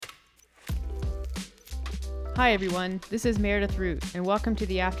Hi everyone, this is Meredith Root, and welcome to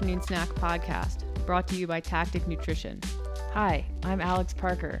the Afternoon Snack Podcast, brought to you by Tactic Nutrition. Hi, I'm Alex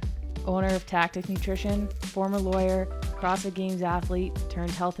Parker, owner of Tactic Nutrition, former lawyer, CrossFit Games athlete,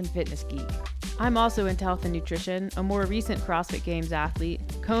 turned health and fitness geek. I'm also into health and nutrition, a more recent CrossFit Games athlete,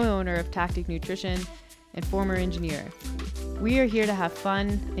 co-owner of Tactic Nutrition, and former engineer. We are here to have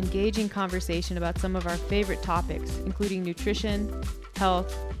fun, engaging conversation about some of our favorite topics, including nutrition,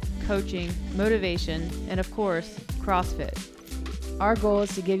 health, coaching, motivation, and of course, CrossFit. Our goal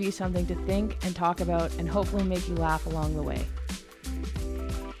is to give you something to think and talk about and hopefully make you laugh along the way.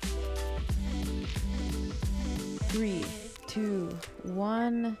 3, 2,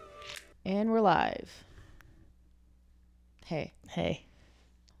 1, and we're live. Hey,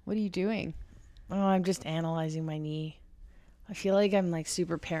 what are you doing? Oh, I'm just analyzing my knee. I feel like I'm like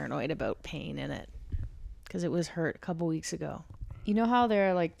super paranoid about pain in it because it was hurt a couple weeks ago. You know how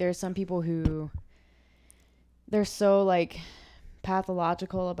there's some people who they're so like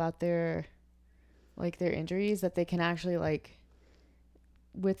pathological about their injuries that they can actually like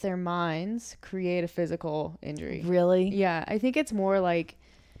with their minds create a physical injury. Really? Yeah, I think it's more like,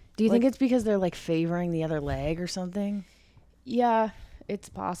 do you think it's because they're like favoring the other leg or something? Yeah, it's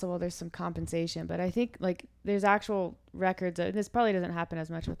possible there's some compensation, but I think like there's actual records. This probably doesn't happen as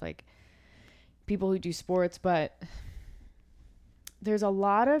much with like people who do sports, but there's a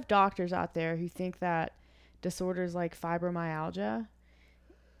lot of doctors out there who think that disorders like fibromyalgia,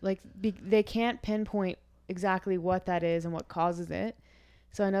 they can't pinpoint exactly what that is and what causes it.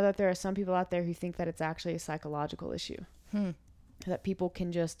 So I know that there are some people out there who think that it's actually a psychological issue. That people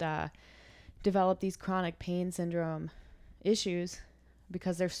can just develop these chronic pain syndrome issues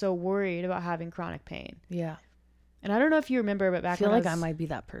because they're so worried about having chronic pain. Yeah. And I don't know if you remember, but back I feel when like I might be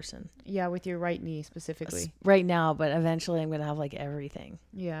that person. Yeah, with your right knee specifically. Right now, but eventually I'm going to have like everything.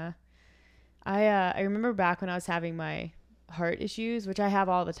 Yeah. I remember back when I was having my heart issues, which I have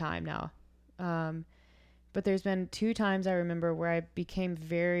all the time now. But there's been 2 times I remember where I became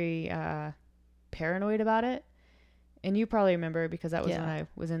very paranoid about it. And you probably remember because that was when I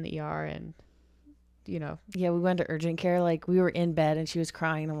was in the ER and, you know. Yeah, we went to urgent care. Like we were in bed and she was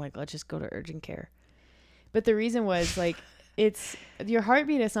crying. I'm like, let's just go to urgent care. But the reason was like, it's your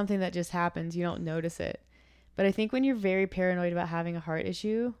heartbeat is something that just happens. You don't notice it. But I think when you're very paranoid about having a heart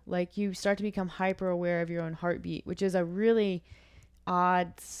issue, like you start to become hyper aware of your own heartbeat, which is a really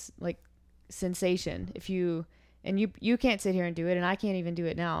odd like sensation. You can't sit here and do it, and I can't even do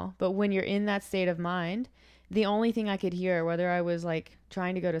it now. But when you're in that state of mind, the only thing I could hear, whether I was like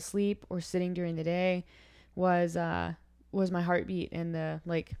trying to go to sleep or sitting during the day, was my heartbeat and the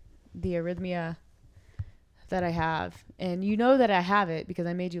arrhythmia that I have. And you know that I have it because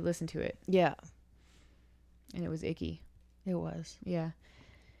I made you listen to it. Yeah. And it was icky. It was. Yeah.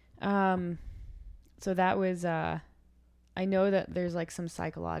 So that was, I know that there's like some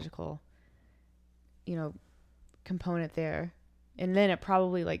psychological, component there. And then it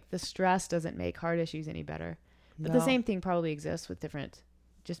probably like the stress doesn't make heart issues any better. But the same thing probably exists with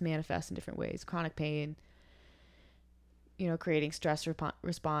just manifests in different ways. Chronic pain, creating stress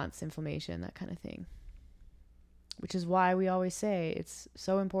response, inflammation, that kind of thing. Which is why we always say it's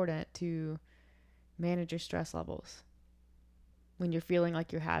so important to manage your stress levels when you're feeling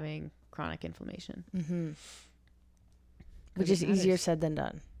like you're having chronic inflammation. Mm-hmm. Which is easier said than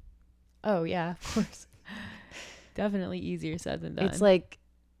done. Oh, yeah, of course. Definitely easier said than done. It's like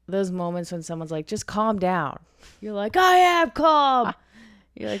those moments when someone's like, just calm down. You're like, I am calm.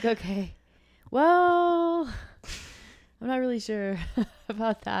 You're like, okay, well, I'm not really sure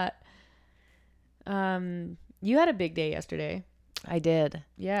about that. You had a big day yesterday. I did.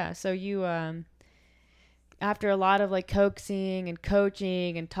 Yeah. So you, after a lot of like coaxing and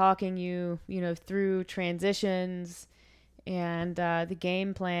coaching and talking through transitions and the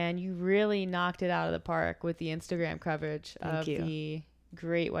game plan, you really knocked it out of the park with the Instagram coverage of the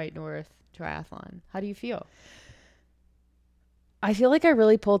Great White North Triathlon. How do you feel? I feel like I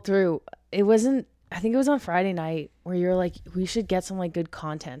really pulled through. I think it was on Friday night where you're like, we should get some like good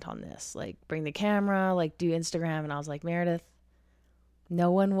content on this. Like bring the camera, like do Instagram. And I was like, Meredith, no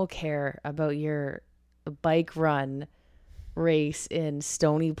one will care about your bike run race in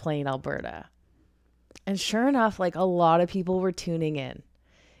Stony Plain, Alberta. And sure enough, like a lot of people were tuning in.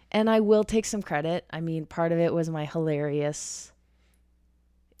 And I will take some credit. I mean, part of it was my hilarious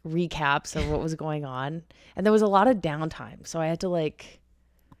recaps of what was going on. And there was a lot of downtime. So I had to like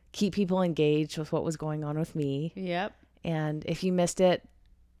keep people engaged with what was going on with me. Yep. And if you missed it,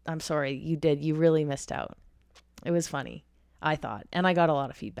 I'm sorry, you did. You really missed out. It was funny, I thought. And I got a lot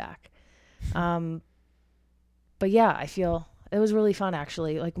of feedback. But yeah, I feel It was really fun,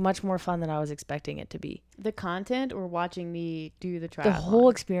 actually. Like, much more fun than I was expecting it to be. The content or watching me do the triathlon? The whole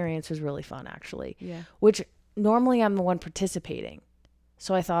experience was really fun, actually. Yeah. Which normally I'm the one participating.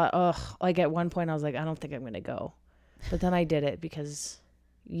 So I thought, like at one point I was like, I don't think I'm going to go. But then I did it because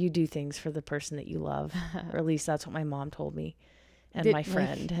you do things for the person that you love. Or at least that's what my mom told me. And my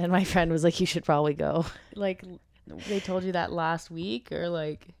friend. And my friend was like, you should probably go. Like, they told you that last week or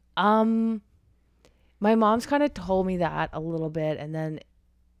like? My mom's kind of told me that a little bit. And then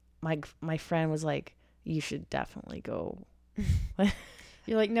my friend was like, you should definitely go.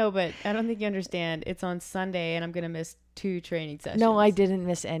 You're like, no, but I don't think you understand. It's on Sunday and I'm going to miss 2 training sessions. No, I didn't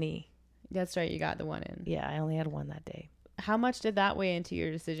miss any. That's right. You got the one in. Yeah, I only had one that day. How much did that weigh into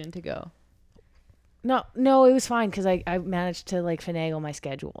your decision to go? No, it was fine because I managed to like finagle my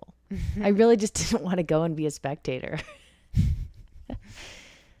schedule. I really just didn't want to go and be a spectator.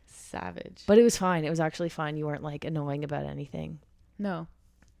 Savage. But it was fine. It was actually fine. You weren't like annoying about anything. No.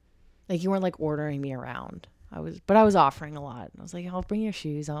 Like you weren't like ordering me around. I was offering a lot. I was like, I'll bring your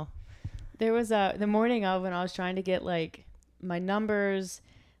shoes. There was the morning of when I was trying to get like my numbers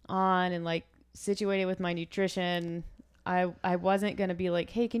on and like situated with my nutrition. I wasn't going to be like,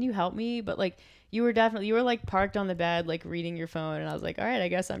 hey, can you help me? But like you were like parked on the bed, like reading your phone. And I was like, all right, I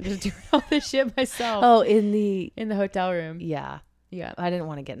guess I'm just doing all this shit myself. Oh, in the hotel room. Yeah. Yeah. I didn't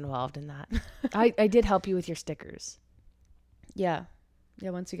want to get involved in that. I did help you with your stickers. Yeah.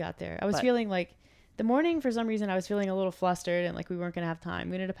 Yeah. Once we got there, I was feeling like the morning, for some reason, I was feeling a little flustered and like we weren't going to have time.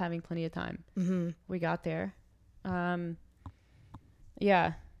 We ended up having plenty of time. Mm-hmm. We got there.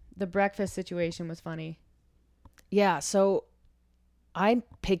 Yeah. The breakfast situation was funny. Yeah. So I'm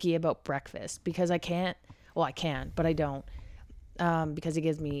picky about breakfast because I can, but I don't. Because it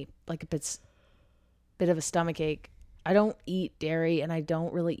gives me like a bit of a stomach ache. I don't eat dairy and I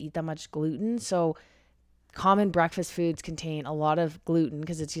don't really eat that much gluten. So common breakfast foods contain a lot of gluten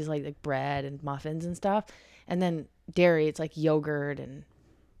because it's usually like bread and muffins and stuff. And then dairy, it's like yogurt and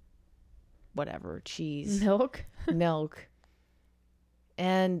whatever, cheese, milk,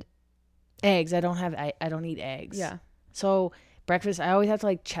 and eggs. I don't eat eggs. Yeah. So breakfast, I always have to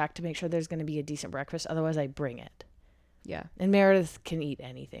like check to make sure there's going to be a decent breakfast. Otherwise I bring it. Yeah. And Meredith can eat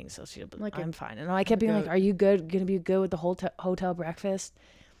anything. So I'm fine. And I kept being like, are you going to be good with the whole hotel breakfast?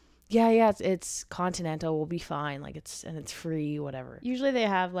 Yeah, it's continental. We'll be fine. Like it's free, whatever. Usually they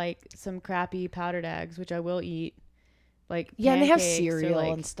have like some crappy powdered eggs, which I will eat. Like and they have cereal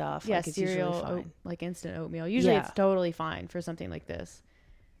and stuff. Yeah, like, it's cereal, fine. like instant oatmeal. Usually it's totally fine for something like this.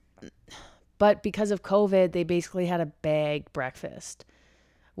 But because of COVID, they basically had a bag breakfast,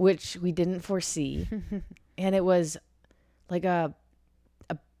 which we didn't foresee, and it was like a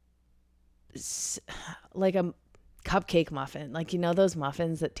cupcake muffin, like those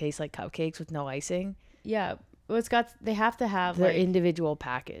muffins that taste like cupcakes with no icing. Yeah, well, they have to have their like individual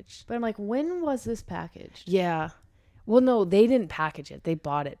package. But I'm like, when was this packaged? Yeah, well, no, they didn't package it; they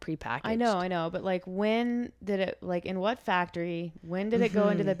bought it prepackaged. I know, but like, when did it? Like, in what factory? When did it go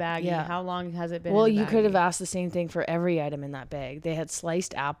into the baggie? Yeah. How long has it been? Well, in the you baggie? could have asked the same thing for every item in that bag. They had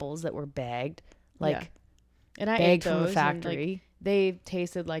sliced apples that were bagged, and I bagged ate those from a and, factory. like, they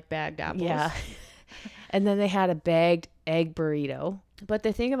tasted like bagged apples. Yeah. And then they had a bagged egg burrito. But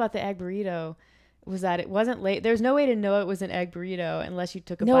the thing about the egg burrito was that it wasn't late. There's no way to know it was an egg burrito unless you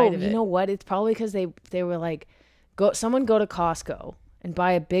took a bite of it. No, you know what? It's probably because they were like, someone go to Costco and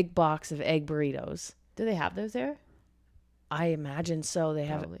buy a big box of egg burritos. Do they have those there? I imagine so. They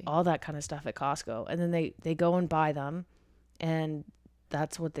have all that kind of stuff at Costco. And then they go and buy them. And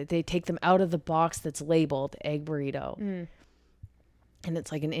that's what they take them out of the box that's labeled egg burrito. Mm. And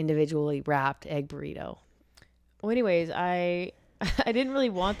it's like an individually wrapped egg burrito. Well, anyways, I didn't really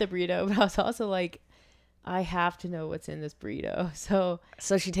want the burrito, but I was also like, I have to know what's in this burrito. So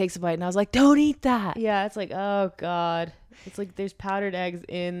she takes a bite and I was like, don't eat that. Yeah, it's like, oh God. It's like there's powdered eggs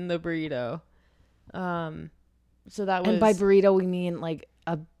in the burrito. So that was... And by burrito, we mean like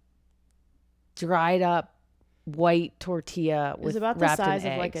a dried up white tortilla with about the wrapped size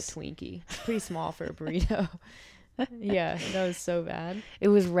in of like a eggs. Twinkie. It's pretty small for a burrito. Yeah, that was so bad. It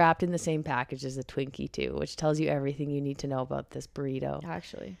was wrapped in the same package as a Twinkie too, which tells you everything you need to know about this burrito.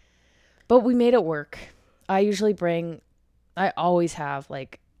 Actually. But we made it work. I always have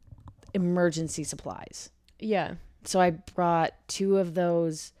like emergency supplies. Yeah. So I brought 2 of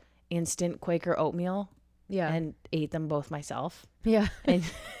those instant Quaker oatmeal. Yeah. And ate them both myself. Yeah. And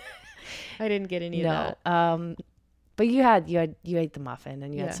I didn't get any of that. But you ate the muffin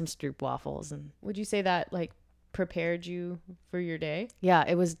and you had some Stroop waffles. And would you say that like prepared you for your day? Yeah,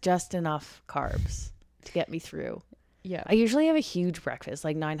 it was just enough carbs to get me through. Yeah. I usually have a huge breakfast,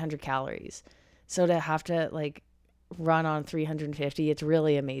 like 900 calories. So to have to like run on 350, it's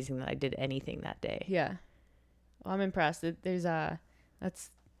really amazing that I did anything that day. Yeah. Well, I'm impressed. There's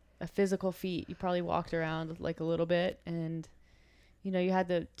that's a physical feat. You probably walked around like a little bit, and you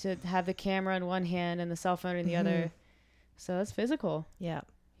had to have the camera in one hand and the cell phone in the other. So that's physical. Yeah.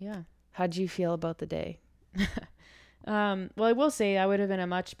 Yeah. How'd you feel about the day? Well, I will say I would have been in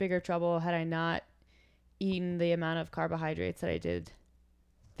much bigger trouble had I not eaten the amount of carbohydrates that I did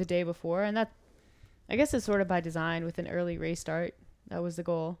the day before. And that, I guess, is sort of by design with an early race start. That was the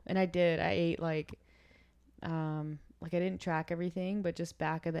goal. And I did. I ate like I didn't track everything, but just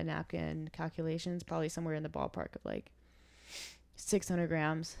back of the napkin calculations, probably somewhere in the ballpark of like 600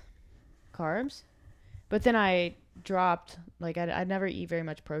 grams carbs. But then I dropped, like I'd never eat very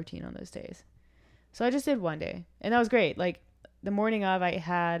much protein on those days. So I just did one day, and that was great. Like the morning of, I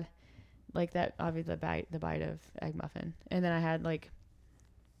had like that, obviously the bite of egg muffin, and then I had like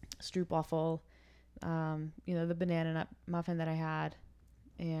stroopwafel, the banana nut muffin that I had,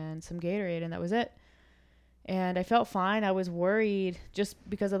 and some Gatorade, and that was it. And I felt fine. I was worried just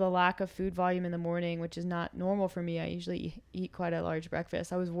because of the lack of food volume in the morning, which is not normal for me. I usually eat quite a large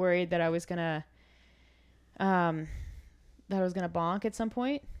breakfast. I was worried that I was gonna bonk at some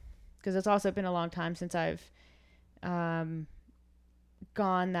point, because it's also been a long time since I've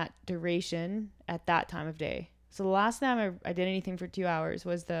gone that duration at that time of day. So the last time I did anything for 2 hours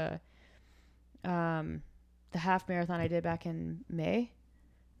was the half marathon I did back in May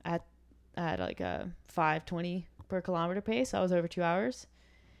at like a 5:20 per kilometer pace. So I was over 2 hours,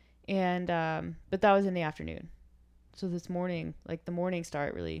 and but that was in the afternoon. So this morning, like the morning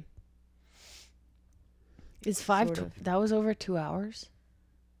start, really is that was over 2 hours,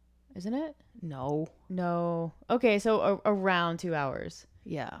 isn't it? No. Okay, so around 2 hours.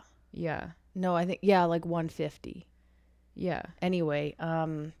 Yeah. No, I think like 150. Yeah. Anyway,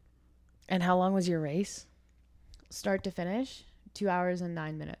 and how long was your race? Start to finish, 2 hours and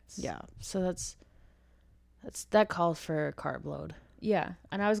 9 minutes. Yeah. So that calls for a carb load. Yeah,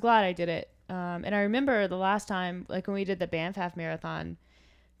 and I was glad I did it. And I remember the last time, like when we did the Banff Half Marathon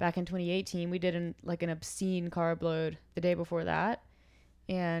back in 2018, we did an obscene carb load the day before that,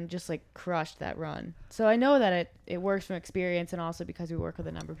 and just like crushed that run. So I know that it works from experience, and also because we work with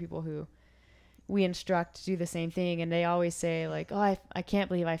a number of people who we instruct to do the same thing, and they always say like, oh, I can't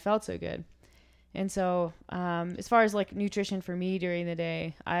believe I felt so good. And so as far as like nutrition for me during the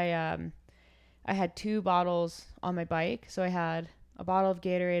day, I had 2 bottles on my bike. So I had a bottle of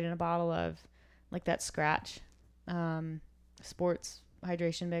Gatorade and a bottle of like that Scratch sports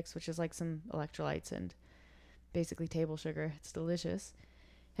hydration mix, which is like some electrolytes and basically table sugar. It's delicious.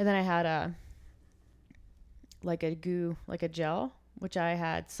 And then I had a goo, like a gel, which I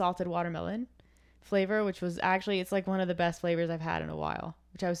had salted watermelon flavor, which was actually, it's like one of the best flavors I've had in a while,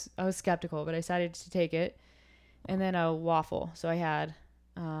 which I was skeptical, but I decided to take it. And then a waffle. So I had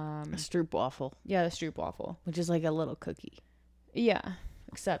a stroopwafel. Yeah, the stroopwafel, which is like a little cookie. Yeah,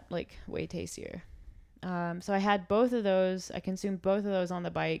 except like way tastier. So I had both of those. I consumed both of those on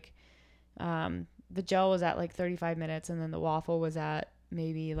the bike. The gel was at like 35 minutes, and then the waffle was at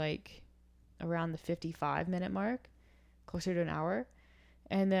maybe like around the 55-minute mark, closer to an hour.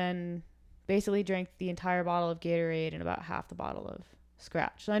 And then basically drank the entire bottle of Gatorade and about half the bottle of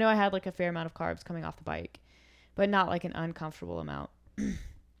Scratch. So I know I had like a fair amount of carbs coming off the bike, but not like an uncomfortable amount.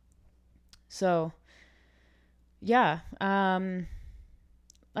 So yeah, I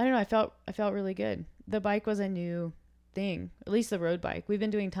don't know. I felt really good. The bike was a new thing, at least the road bike. We've been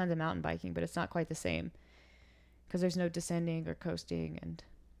doing tons of mountain biking, but it's not quite the same because there's no descending or coasting. And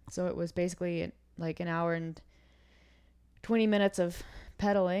so it was basically like an hour and 20 minutes of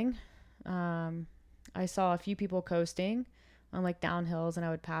pedaling. I saw a few people coasting on like downhills, and I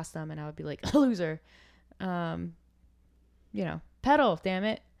would pass them and I would be like, a loser, pedal, damn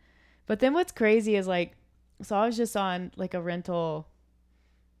it. But then what's crazy is like, so I was just on like a rental,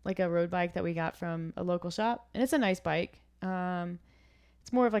 like a road bike that we got from a local shop, and it's a nice bike.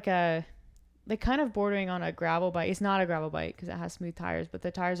 It's more of like kind of bordering on a gravel bike. It's not a gravel bike because it has smooth tires, but the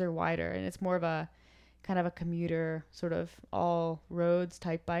tires are wider, and it's more of a kind of a commuter sort of all roads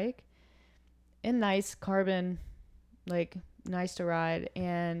type bike, and nice carbon, like nice to ride.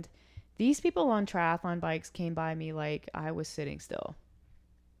 And these people on triathlon bikes came by me like I was sitting still.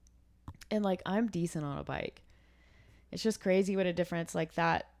 And like, I'm decent on a bike. It's just crazy what a difference like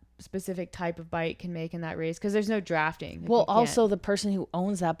that specific type of bike can make in that race, because there's no drafting. Well, also the person who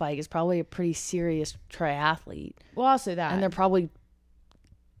owns that bike is probably a pretty serious triathlete. Well, also that. And they're probably,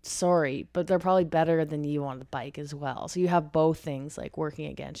 but they're probably better than you on the bike as well. So you have both things like working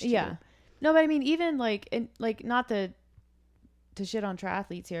against you. Yeah. No, but I mean, even like, not to shit on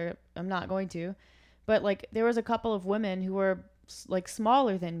triathletes here, I'm not going to, But like there was a couple of women who were like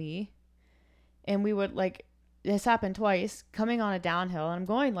smaller than me, and we would like, this happened twice, coming on a downhill, and I'm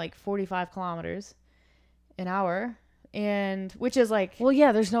going like 45 kilometers an hour, and which is like, Well,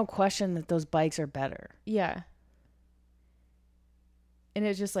 yeah, there's no question that those bikes are better. yeah. And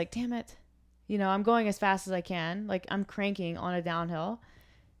it's just like, damn it. You know, I'm going as fast as I can. Like I'm cranking on a downhill.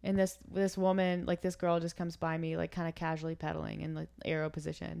 And this woman, like this girl just comes by me, like kind of casually pedaling in the aero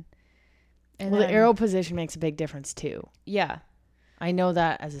position. And Well, then, the aero position makes a big difference too. Yeah. I know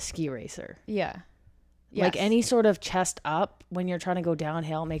that as a ski racer. Yeah. Like Yes. any sort of chest up when you're trying to go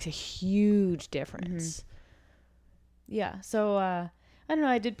downhill makes a huge difference. Yeah. So I don't know.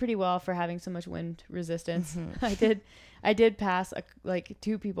 I did pretty well for having so much wind resistance. I did pass like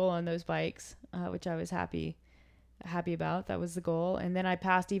 2 people on those bikes, which I was happy about. That was the goal. And then I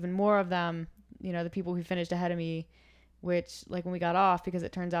passed even more of them. You know, the people who finished ahead of me, which like when we got off, because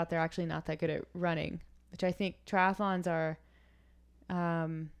it turns out they're actually not that good at running. Which I think triathlons are.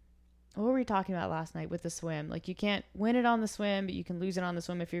 What were we talking about last night with the swim? Like you can't win it on the swim, but you can lose it on the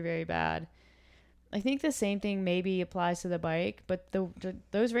swim if you're very bad. I think the same thing maybe applies to the bike, but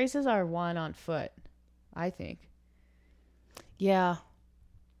those races are won on foot, I think. Yeah.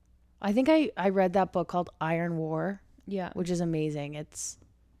 I think I read that book called Iron War, Yeah. which is amazing. It's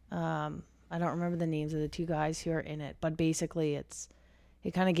I don't remember the names of the 2 guys who are in it, but basically it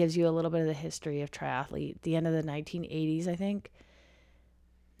kind of gives you a little bit of the history of triathlete, the end of the 1980s, I think.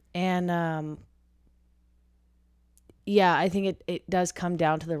 And yeah, I think it does come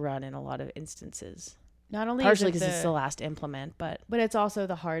down to the run in a lot of instances. Not only Partially is it because it's the last implement, but it's also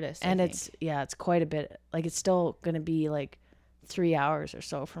the hardest. and I it's quite a bit. Like it's still going to be like 3 hours or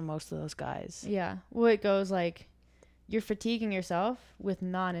so for most of those guys. Yeah. Well, it goes like you're fatiguing yourself with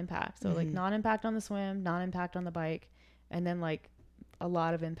non-impact. So like non-impact on the swim, non-impact on the bike, and then like a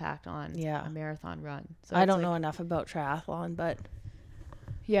lot of impact on a marathon run. So I don't know enough about triathlon, but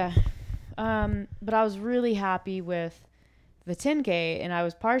yeah. But I was really happy with the 10K, and I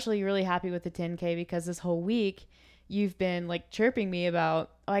was partially really happy with the 10K because this whole week you've been like chirping me about,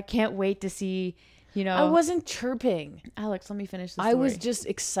 oh, I can't wait to see, you know. I wasn't chirping. Alex, let me finish the story. I was just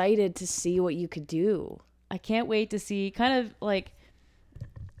excited to see what you could do. I can't wait to see kind of like,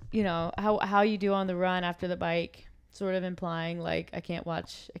 you know, how you do on the run after the bike, sort of implying like, I can't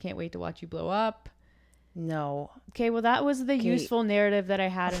wait to watch you blow up. No. Okay, well that was the useful narrative that I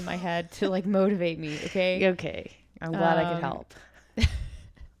had in my head to like motivate me, okay? Okay. I'm glad I could help.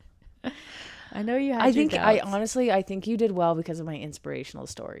 I know you had I think doubts. I think you did well because of my inspirational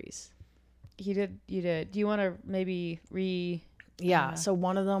stories. You did. Do you want to maybe Yeah, so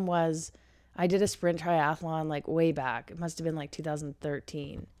one of them was I did a sprint triathlon like way back. It must have been like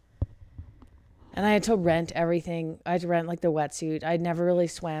 2013. And I had to rent everything. I had to rent like the wetsuit. I'd never really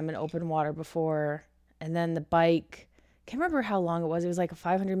swam in open water before. And then the bike, can't remember how long it was. It was like a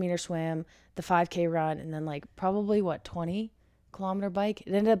 500-meter swim, the 5K run, and then like probably 20-kilometer bike.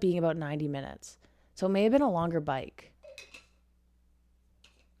 It ended up being about 90 minutes. So it may have been a longer bike.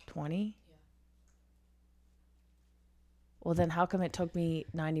 20? Yeah. Well, then how come it took me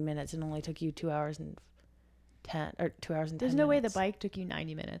 90 minutes and only took you 2 hours and 10 or 2 hours and 10 There's no way the minutes? bike took you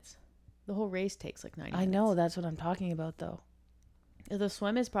 90 minutes. The whole race takes like 90 I minutes. know, that's what I'm talking about though. The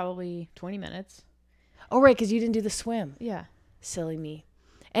swim is probably 20 minutes. Oh, right, because you didn't do the swim. Yeah. Silly me.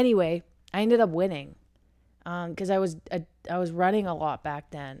 Anyway, I ended up winning because I was running a lot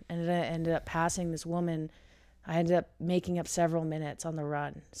back then, and I ended up passing this woman. I ended up making up several minutes on the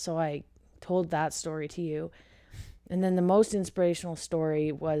run. So I told that story to you. And then the most inspirational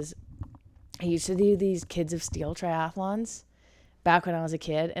story was I used to do these Kids of Steel triathlons back when I was a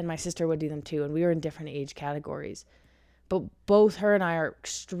kid, and my sister would do them too, and we were in different age categories. But both her and I are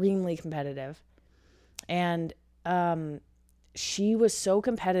extremely competitive. And she was so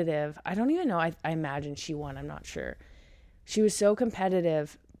competitive. I don't even know. I imagine she won. I'm not sure. She was so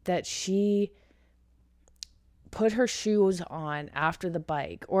competitive that she put her shoes on after the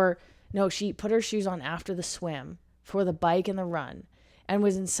bike. Or no, she put her shoes on after the swim for the bike and the run, and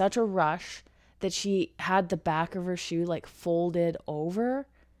was in such a rush that she had the back of her shoe like folded over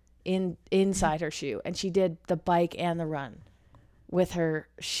inside her shoe. And she did the bike and the run with her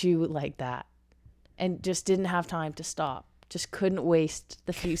shoe like that. And just didn't have time to stop. Just couldn't waste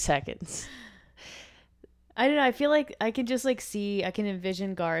the few seconds. I don't know. I feel like I can just like I can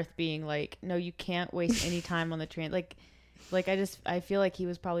envision Garth being like, no, you can't waste any time on the train. Like I feel like he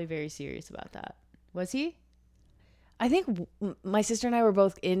was probably very serious about that. Was he? I think my sister and I were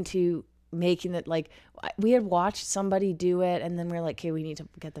both into making it, like, we had watched somebody do it, and then we were like, okay, we need to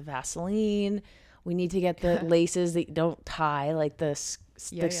get the Vaseline. We need to get the laces that don't tie, like the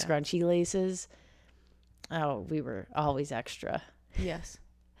scrunchy laces. Oh, we were always extra. Yes.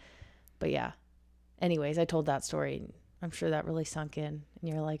 But yeah. Anyways, I told that story. And I'm sure that really sunk in. And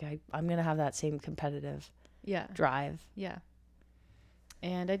you're like, I'm going to have that same competitive drive. Yeah.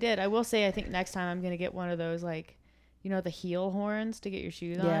 And I did. I will say, I think next time I'm going to get one of those, like, the heel horns to get your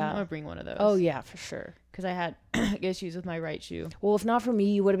shoes on. I'm going to bring one of those. Oh, yeah, for sure. Because I had issues with my right shoe. Well, if not for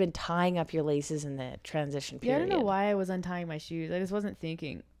me, you would have been tying up your laces in the transition period. Yeah, I don't know why I was untying my shoes. I just wasn't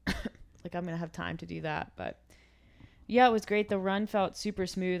thinking, like, I'm going to have time to do that. But, yeah, it was great. The run felt super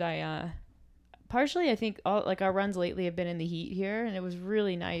smooth. Partially, I think, our runs lately have been in the heat here, and it was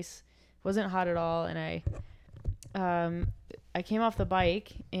really nice. It wasn't hot at all, and I came off the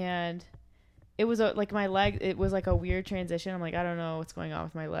bike, and it was like my leg, it was like a weird transition. I'm like, I don't know what's going on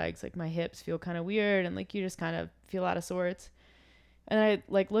with my legs. Like my hips feel kind of weird, and like you just kind of feel out of sorts. And I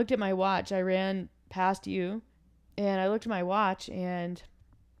like looked at my watch. I ran past you, and I looked at my watch, and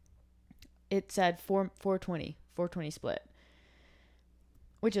it said 420 split,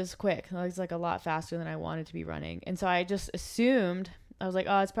 which is quick. It's like a lot faster than I wanted to be running. And so I just assumed, I was like,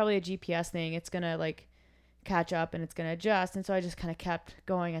 oh, it's probably a GPS thing. It's going to like catch up and it's going to adjust. And so I just kind of kept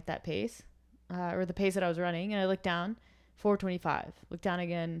going at that pace, or the pace that I was running. And I looked down, 425. Looked down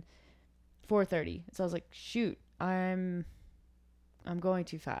again, 430. So I was like, shoot, I'm going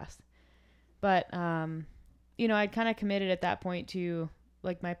too fast. But, I'd kind of committed at that point to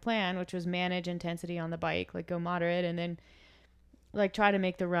like my plan, which was manage intensity on the bike, like go moderate, and then like try to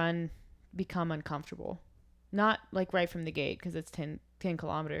make the run become uncomfortable. Not like right from the gate, because it's 10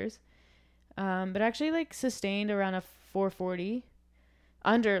 kilometers. But actually like sustained around a 440,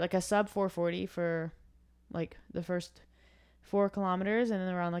 under like a sub 440 for like the first 4 kilometers, and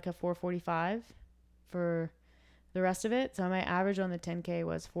then around like a 445 for the rest of it. So my average on the 10K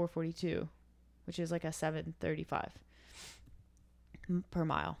was 442, which is like a 735 per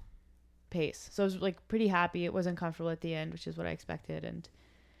mile pace. So I was like pretty happy. It wasn't comfortable at the end, which is what I expected. And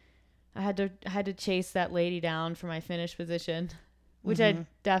I had to chase that lady down for my finish position, which I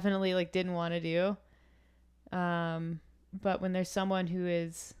definitely like didn't want to do. But when there's someone who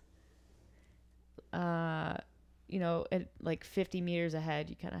is, at like 50 meters ahead,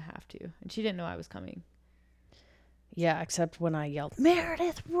 you kind of have to. And she didn't know I was coming. Yeah, except when I yelled,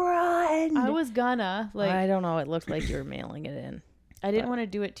 Meredith, run! I was gonna. Like, I don't know. It looked like you were mailing it in. I didn't want to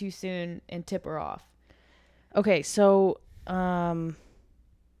do it too soon and tip her off. Okay, so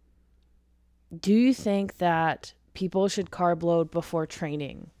do you think that people should carb load before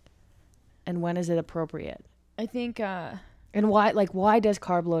training? And when is it appropriate? I think and why does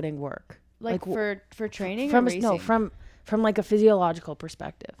carb loading work? Like for training from or racing? No, from like a physiological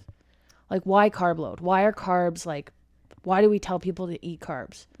perspective. Like why carb load? Why are carbs like why do we tell people to eat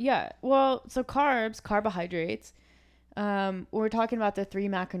carbs? Yeah. Well, so carbohydrates, we're talking about the 3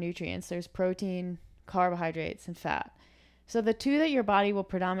 macronutrients. There's protein, carbohydrates, and fat. So the 2 that your body will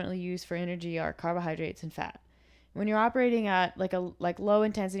predominantly use for energy are carbohydrates and fat. When you're operating at like low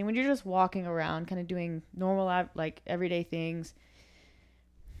intensity, when you're just walking around, kind of doing normal like everyday things,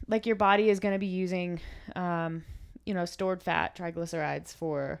 like your body is going to be using, stored fat, triglycerides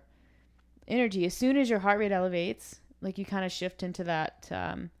for energy. As soon as your heart rate elevates, like you kind of shift into that,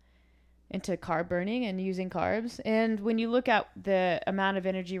 into carb burning and using carbs. And when you look at the amount of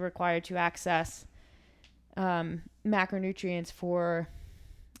energy required to access macronutrients for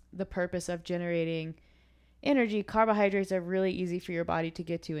the purpose of generating energy, carbohydrates are really easy for your body to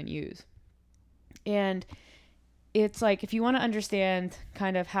get to and use. And it's like, if you want to understand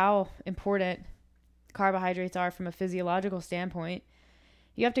kind of how important carbohydrates are from a physiological standpoint,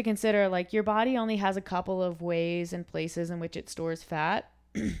 you have to consider like your body only has a couple of ways and places in which it stores fat.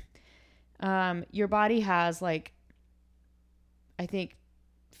 Your body has like, I think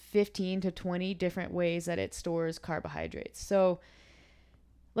 15 to 20 different ways that it stores carbohydrates. So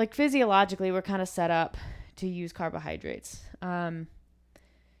like physiologically, we're kind of set up to use carbohydrates.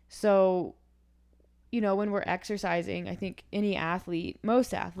 So, when we're exercising, I think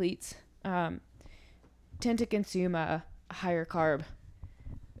most athletes, tend to consume a higher carb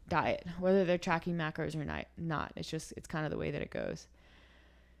diet, whether they're tracking macros or not. It's kind of the way that it goes.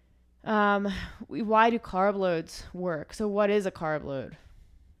 Why do carb loads work? So what is a carb load,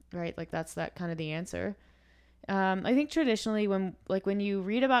 right? Like that's that kind of the answer. I think traditionally when you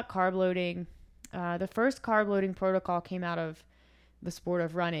read about carb loading, the first carb loading protocol came out of the sport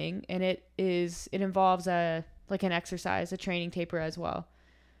of running, and it involves an exercise, a training taper as well.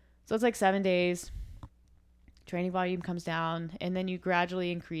 So it's like 7 days, training volume comes down, and then you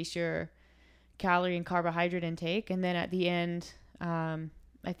gradually increase your calorie and carbohydrate intake. And then at the end,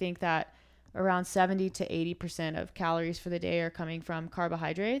 I think that around 70 to 80% of calories for the day are coming from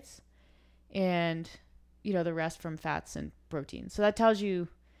carbohydrates, and the rest from fats and protein. So that tells you,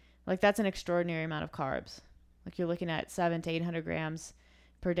 like, that's an extraordinary amount of carbs. Like, you're looking at 700 to 800 grams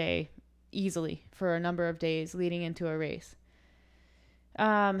per day easily for a number of days leading into a race.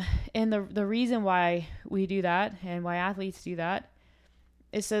 And the reason why we do that and why athletes do that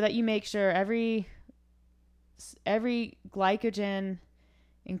is so that you make sure every glycogen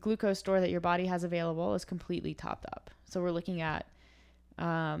and glucose store that your body has available is completely topped up. So we're looking at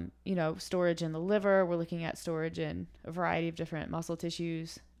storage in the liver. We're looking at storage in a variety of different muscle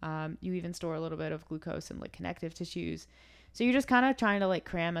tissues. You even store a little bit of glucose in like connective tissues. So you're just kind of trying to like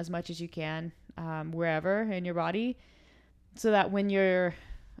cram as much as you can wherever in your body, so that when you're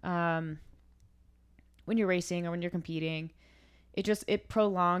racing or when you're competing, it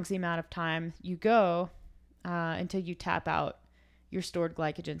prolongs the amount of time you go until you tap out your stored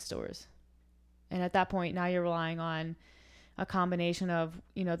glycogen stores. And at that point, now you're relying on a combination of,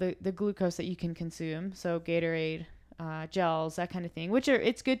 the glucose that you can consume. So Gatorade, gels, that kind of thing,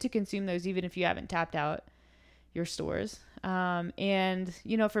 it's good to consume those even if you haven't tapped out your stores. And,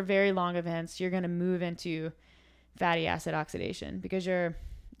 for very long events, you're going to move into fatty acid oxidation because you're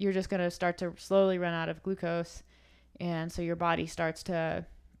just going to start to slowly run out of glucose. And so your body starts to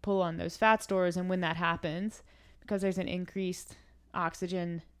pull on those fat stores. And when that happens, because there's an increased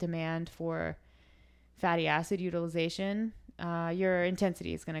oxygen demand for fatty acid utilization, your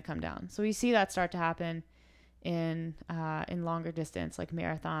intensity is going to come down. So we see that start to happen in longer distance, like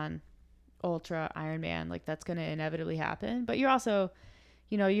marathon, ultra, Ironman. Like, that's going to inevitably happen. But you're also,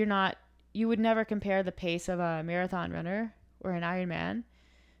 you would never compare the pace of a marathon runner or an Ironman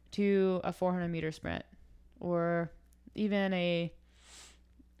to a 400-meter sprint, or even a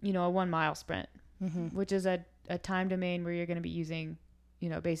 1 mile sprint, which is a time domain where you're going to be using,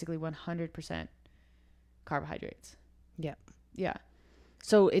 basically 100% carbohydrates. Yeah. Yeah.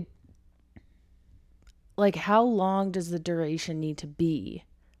 So how long does the duration need to be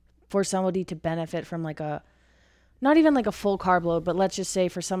for somebody to benefit from not even like a full carb load, but let's just say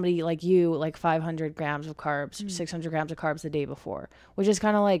for somebody like you, like 500 grams of carbs, 600 grams of carbs the day before, which is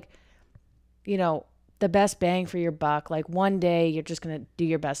kind of like, the best bang for your buck. Like, one day you're just going to do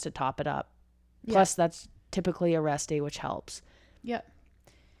your best to top it up. Yeah. Plus that's typically a rest day, which helps. Yep.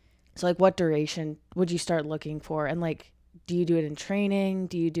 So like, what duration would you start looking for? And like, do you do it in training?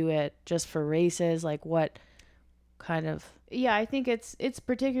 Do you do it just for races? Like, what kind of? Yeah, I think it's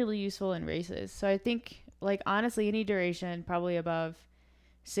particularly useful in races. So I think, like, honestly, any duration probably above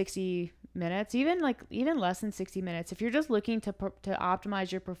 60 minutes, even less than 60 minutes. If you're just looking to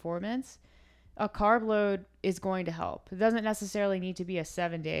optimize your performance, a carb load is going to help. It doesn't necessarily need to be a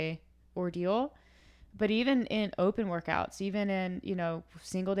 7-day ordeal, but even in open workouts, even in,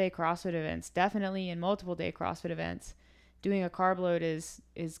 single day CrossFit events, definitely in multiple day CrossFit events, doing a carb load is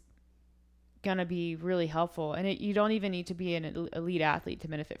going to be really helpful. And you don't even need to be an elite athlete to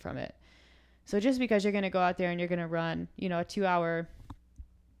benefit from it. So just because you're going to go out there and you're going to run, a 2-hour,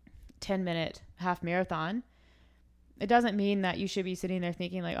 10-minute half marathon, it doesn't mean that you should be sitting there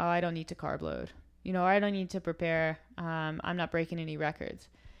thinking like, oh, I don't need to carb load. I don't need to prepare. I'm not breaking any records.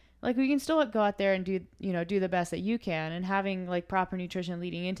 Like, we can still go out there and do the best that you can, and having like proper nutrition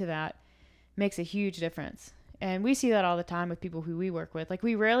leading into that makes a huge difference. And we see that all the time with people who we work with. Like,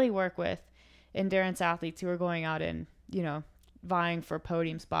 we rarely work with endurance athletes who are going out and, vying for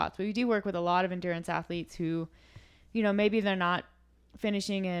podium spots. But we do work with a lot of endurance athletes who, maybe they're not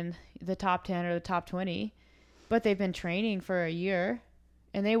finishing in the top 10 or the top 20, but they've been training for a year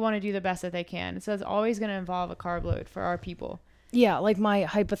and they want to do the best that they can. So it's always going to involve a carb load for our people. Yeah. Like my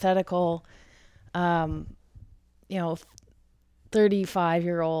hypothetical,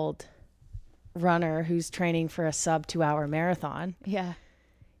 35-year-old runner who's training for a sub 2-hour marathon. Yeah.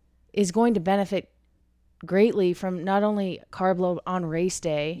 Is going to benefit greatly from not only carb load on race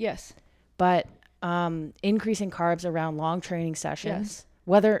day. Yes. But increasing carbs around long training sessions. Yes.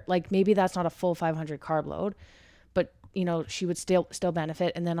 Whether like maybe that's not a full 500 carb load, but she would still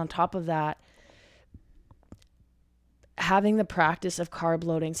benefit. And then on top of that, having the practice of carb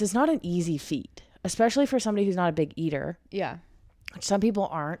loading. So it's not an easy feat, especially for somebody who's not a big eater. Yeah. Which some people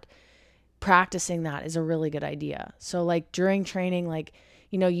aren't. Practicing that is a really good idea. So like during training, like,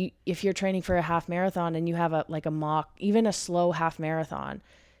 if you're training for a half marathon and you have a mock, even a slow half marathon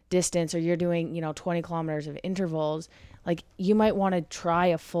distance, or you're doing, 20 kilometers of intervals, like you might want to try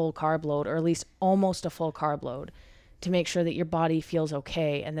a full carb load, or at least almost a full carb load, to make sure that your body feels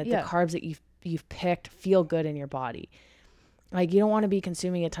okay and that the carbs that you've picked feel good in your body. Like, you don't want to be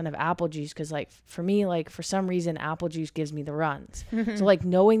consuming a ton of apple juice because, like, for me, like, for some reason, apple juice gives me the runs. So, like,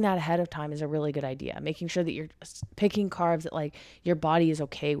 knowing that ahead of time is a really good idea. Making sure that you're picking carbs that, like, your body is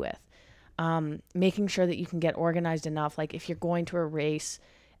okay with. Making sure that you can get organized enough. Like if you're going to a race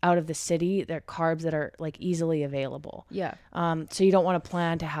out of the city, there are carbs that are like easily available. Yeah. So you don't want to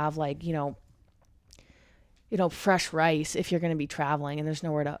plan to have like, fresh rice if you're going to be traveling and there's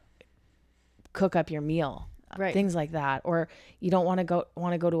nowhere to cook up your meal. Right. Things like that. Or you don't want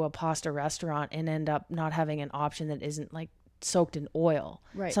to go to a pasta restaurant and end up not having an option that isn't like soaked in oil.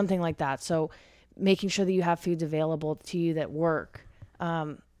 Right. Something like that. So making sure that you have foods available to you that work.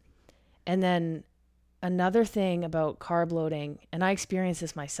 And then another thing about carb loading, and I experienced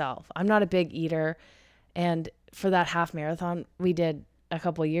this myself. I'm not a big eater. And for that half marathon we did a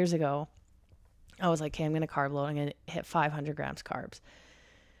couple of years ago, I was like, okay, I'm going to carb load. I'm going to hit 500 grams carbs.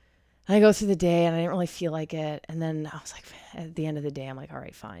 And I go through the day and I didn't really feel like it. And then I was like, at the end of the day, I'm like, all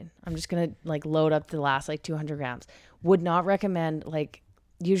right, fine. I'm just going to like load up the last like 200 grams. Would not recommend, like,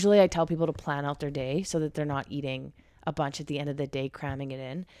 usually I tell people to plan out their day so that they're not eating a bunch at the end of the day, cramming it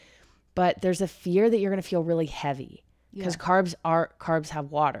in. But there's a fear that you're going to feel really heavy because carbs have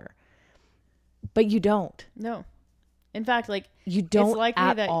water, but you don't. No. In fact, like you don't it's likely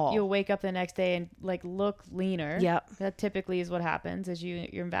at that all. you'll wake up the next day and like look leaner. Yep. That typically is what happens as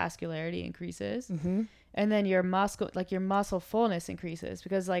your vascularity increases. Mm-hmm. And then your muscle fullness increases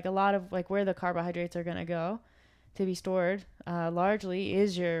because like a lot of like where the carbohydrates are going to go to be stored largely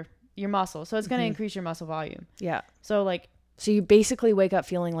is your muscle. So it's going to increase your muscle volume. Yeah. So you basically wake up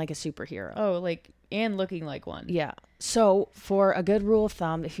feeling like a superhero. Oh, like, and looking like one. Yeah. So for a good rule of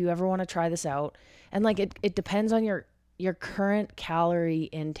thumb, if you ever want to try this out, and like it depends on your current calorie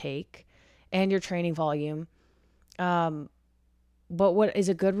intake and your training volume. But what is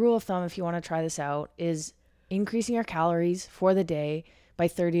a good rule of thumb if you want to try this out is increasing your calories for the day by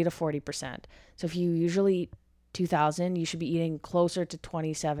 30 to 40%. So if you usually eat 2,000, you should be eating closer to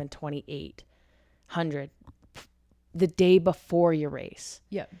 27, 2,800 the day before your race.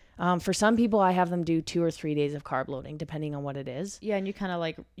 Yeah. For some people, I have them do 2 or 3 days of carb loading, depending on what it is. Yeah, and you kind of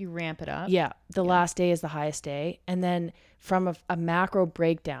like, you ramp it up. Yeah, the last day is the highest day. And then from a macro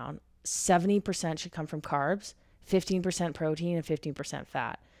breakdown, 70% should come from carbs, 15% protein, and 15%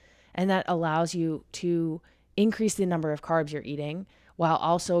 fat. And that allows you to increase the number of carbs you're eating while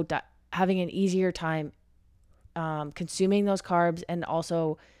also having an easier time consuming those carbs and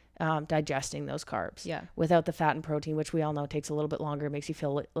also digesting those carbs without the fat and protein, which we all know takes a little bit longer, makes you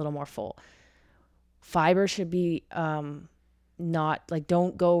feel a little more full. Fiber should be not like,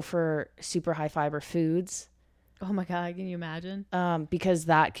 don't go for super high fiber foods. Oh my God, can you imagine? Because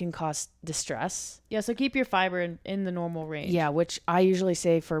that can cause distress. Yeah, so keep your fiber in the normal range. Yeah, which I usually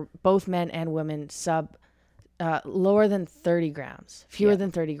say for both men and women, lower than 30 grams, fewer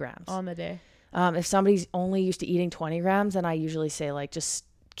than 30 grams. On the day. If somebody's only used to eating 20 grams, then I usually say like just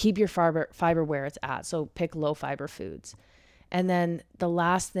keep your fiber where it's at. So pick low fiber foods. And then the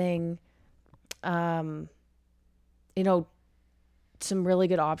last thing, some really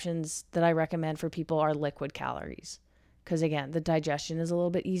good options that I recommend for people are liquid calories. Because again, the digestion is a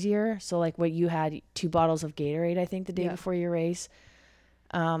little bit easier. So like what you had, 2 bottles of Gatorade, I think the day before your race.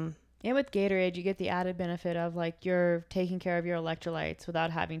 And with Gatorade, you get the added benefit of like you're taking care of your electrolytes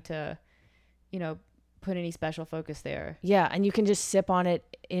without having to, put any special focus there. Yeah, and you can just sip on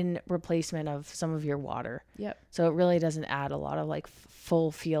it in replacement of some of your water. Yep. So it really doesn't add a lot of like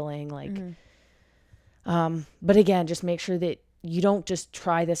full feeling like but again, just make sure that you don't just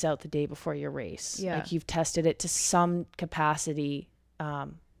try this out the day before your race. Yeah. Like you've tested it to some capacity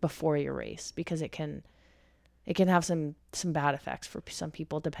before your race, because it can have some bad effects for some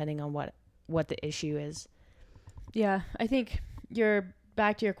people depending on what the issue is. Yeah, I think you're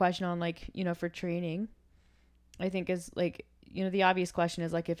back to your question on like, for training, I think is like, the obvious question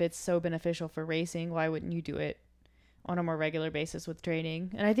is like, if it's so beneficial for racing, why wouldn't you do it on a more regular basis with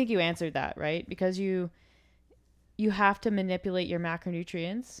training? And I think you answered that, right? Because you have to manipulate your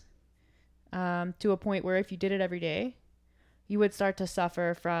macronutrients to a point where if you did it every day, you would start to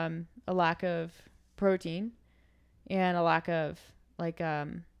suffer from a lack of protein and a lack of like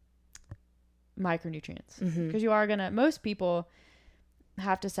micronutrients. Because you are most people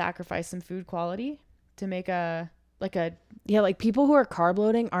have to sacrifice some food quality to make like people who are carb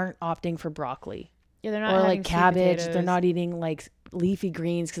loading aren't opting for broccoli. Yeah, they're not or having like cabbage. potatoes. They're not eating like leafy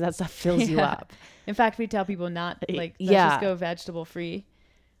greens because that stuff fills you up. In fact, we tell people not like let's just go vegetable free.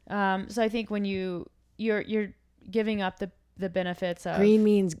 So I think when you're giving up the benefits of green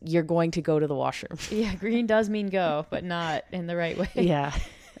means you're going to go to the washroom. Yeah, green does mean go, but not in the right way. Yeah.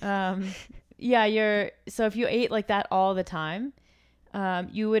 So if you ate like that all the time,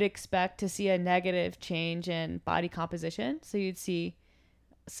 you would expect to see a negative change in body composition. So you'd see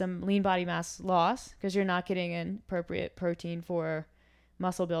some lean body mass loss because you're not getting an appropriate protein for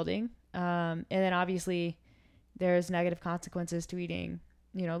muscle building. And then obviously there's negative consequences to eating,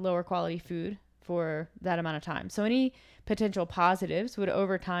 lower quality food for that amount of time. So any potential positives would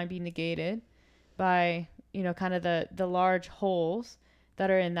over time be negated by, kind of the large holes that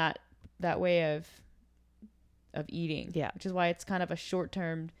are in that way of eating. Yeah. Which is why it's kind of a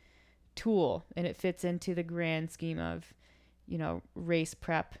short-term tool, and it fits into the grand scheme of, race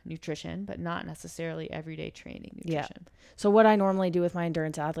prep nutrition, but not necessarily everyday training nutrition. Yeah. So what I normally do with my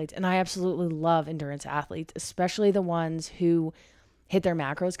endurance athletes, and I absolutely love endurance athletes, especially the ones who hit their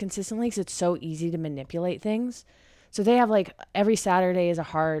macros consistently, because it's so easy to manipulate things. So they have like every Saturday is a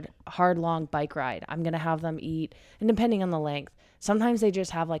hard, long bike ride. I'm going to have them eat, and depending on the length, sometimes they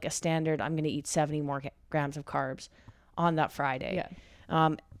just have like a standard, I'm going to eat 70 more grams of carbs on that Friday.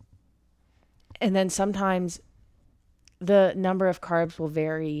 Yeah. And then sometimes the number of carbs will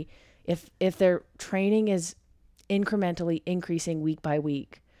vary if their training is incrementally increasing week by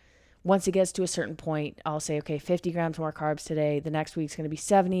week. Once it gets to a certain point, I'll say, okay, 50 grams more carbs today. The next week's going to be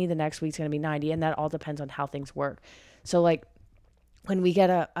 70. The next week's going to be 90. And that all depends on how things work. So like when we get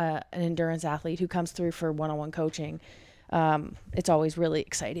an endurance athlete who comes through for one-on-one coaching, it's always really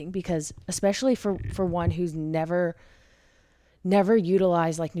exciting, because especially for one who's never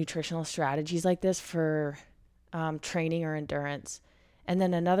utilized like nutritional strategies like this for training or endurance. And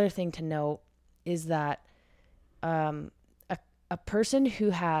then another thing to note is that a person who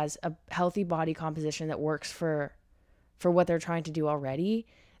has a healthy body composition that works for what they're trying to do already,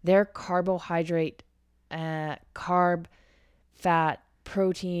 their carbohydrate, carb, fat,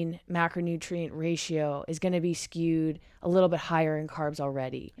 protein, macronutrient ratio is going to be skewed a little bit higher in carbs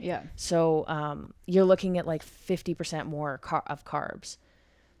already. Yeah. So you're looking at like 50% more of carbs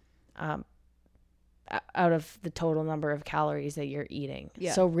out of the total number of calories that you're eating.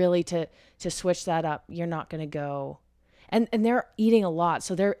 Yeah. So really to switch that up, you're not going to go, and they're eating a lot.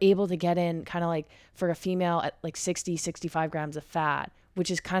 So they're able to get in kind of like for a female at like 60, 65 grams of fat,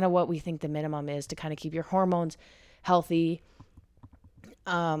 which is kind of what we think the minimum is to kind of keep your hormones healthy.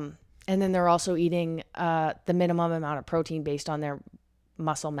 And then they're also eating the minimum amount of protein based on their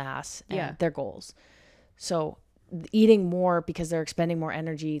muscle mass and their goals. So eating more because they're expending more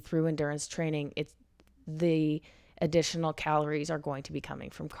energy through endurance training, it's the additional calories are going to be coming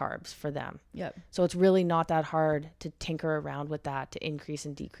from carbs for them. Yep. So it's really not that hard to tinker around with that to increase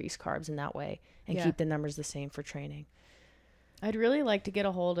and decrease carbs in that way and keep the numbers the same for training. I'd really like to get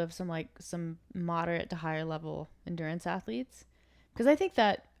a hold of some moderate to higher level endurance athletes, because I think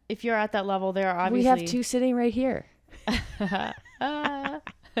that if you're at that level, there are obviously... We have two sitting right here. Are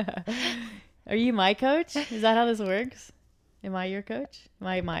you my coach? Is that how this works? Am I your coach? Am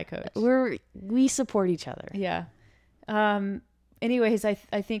I my coach? We support each other. Yeah. Anyways, I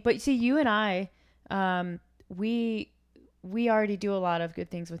think, but see, you and I, we already do a lot of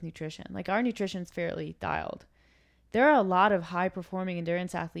good things with nutrition. Like our nutrition's fairly dialed. There are a lot of high performing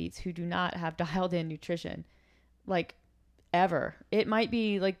endurance athletes who do not have dialed in nutrition, like ever. It might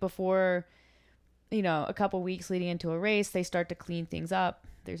be like before, a couple weeks leading into a race, they start to clean things up.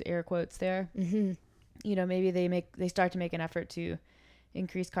 There's air quotes there. Mm-hmm. Maybe they start to make an effort to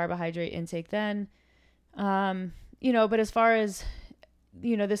increase carbohydrate intake then. But as far as,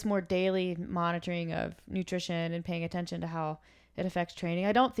 this more daily monitoring of nutrition and paying attention to how it affects training,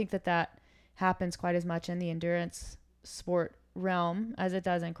 I don't think that happens quite as much in the endurance sport realm as it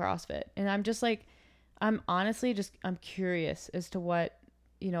does in CrossFit. And I'm just like, I'm curious as to what,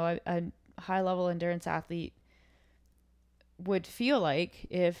 a high level endurance athlete would feel like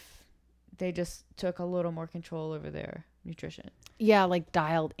if they just took a little more control over their nutrition. Yeah, like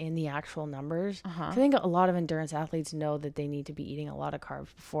dialed in the actual numbers. I think a lot of endurance athletes know that they need to be eating a lot of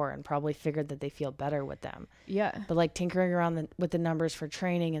carbs before and probably figured that they feel better with them. Yeah. But like tinkering around with the numbers for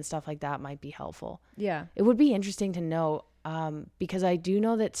training and stuff like that might be helpful. Yeah. It would be interesting to know because I do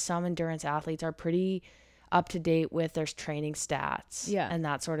know that some endurance athletes are pretty up to date with their training stats and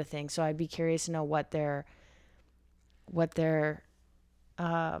that sort of thing. So I'd be curious to know what their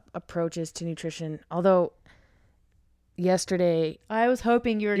approaches to nutrition. Although yesterday, I was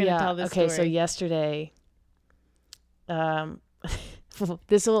hoping you were going to tell this story. Okay, so yesterday,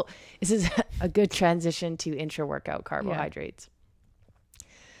 this is a good transition to intra-workout carbohydrates. Yeah.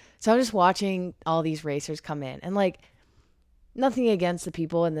 So I'm just watching all these racers come in, and like nothing against the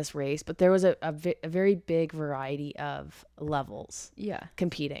people in this race, but there was a very big variety of levels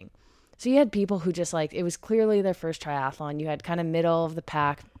competing. So you had people who just like, it was clearly their first triathlon. You had kind of middle of the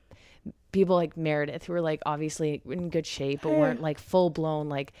pack people like Meredith who were like obviously in good shape, but weren't like full blown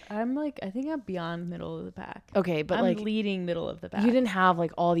like. I think I'm beyond middle of the pack. Okay, but I'm leading middle of the pack. You didn't have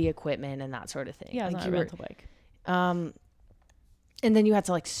like all the equipment and that sort of thing. Yeah, like not a rental bike. And then you had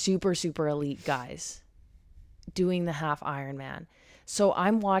to like super, super elite guys doing the half Ironman. So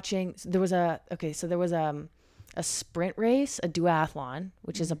I'm watching, there was a sprint race, a duathlon,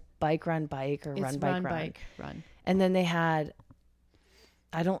 which is a bike, run, bike, or It's run, bike, run, run. bike, run. And then they had,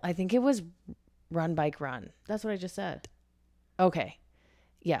 I think it was run, bike, run. That's what I just said. Okay.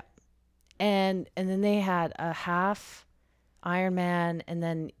 Yeah. And then they had a half Ironman and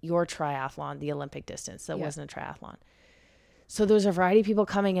then your triathlon, the Olympic distance. That wasn't a triathlon. So there was a variety of people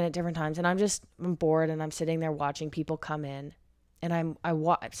coming in at different times, and I'm bored, and I'm sitting there watching people come in, and I'm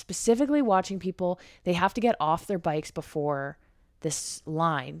specifically watching people. They have to get off their bikes before this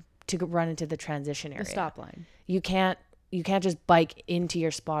line to run into the transition area. The stop line. You can't just bike into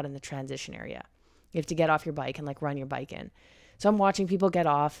your spot in the transition area. You have to get off your bike and like run your bike in. So I'm watching people get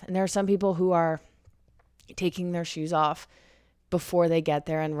off, and there are some people who are taking their shoes off before they get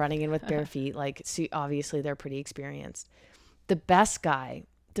there and running in with bare feet. Like, see, obviously they're pretty experienced. The best guy,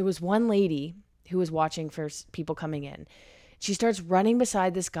 there was one lady who was watching for people coming in. She starts running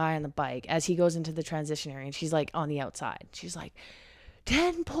beside this guy on the bike as he goes into the transition area, and she's like on the outside. She's like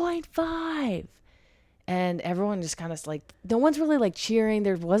 10.5. And everyone just kind of like, no one's really like cheering.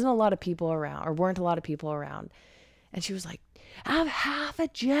 There wasn't a lot of people around, or weren't a lot of people around. And she was like, I have half a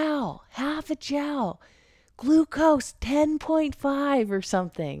gel, glucose 10.5 or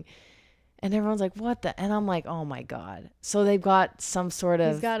something. And everyone's like, what the? And I'm like, oh my God. So they've got some sort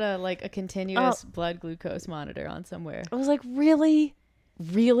of. He's got a continuous blood glucose monitor on somewhere. I was like, really?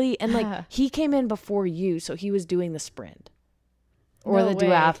 Really? And like, he came in before you, so he was doing the sprint. Or No the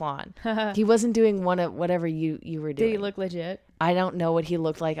way. duathlon. He wasn't doing one of whatever you were doing. Did he look legit? I don't know what he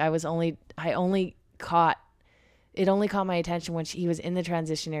looked like. It only caught my attention when he was in the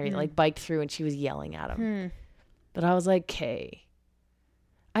transition area, like biked through, and she was yelling at him. But I was like, okay.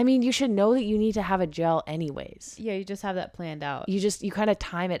 I mean, you should know that you need to have a gel anyways. Yeah, you just have that planned out. You kind of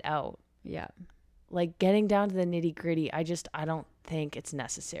time it out. Yeah. Like getting down to the nitty gritty, I don't think it's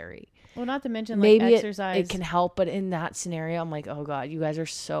necessary. Well, not to mention like Maybe exercise. it can help, but in that scenario, I'm like, oh God, you guys are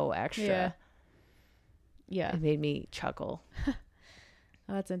so extra. Yeah. It made me chuckle. Oh,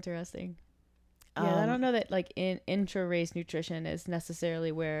 that's interesting. Yeah, I don't know that like in intra-race nutrition is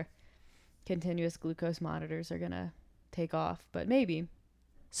necessarily where continuous glucose monitors are going to take off, but maybe.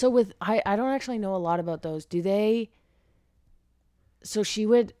 So I don't actually know a lot about those. Do they? So she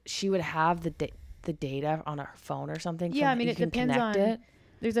would have the data on her phone or something. Yeah, I mean, it depends on.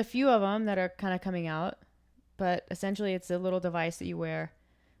 There's a few of them that are kind of coming out, but essentially it's a little device that you wear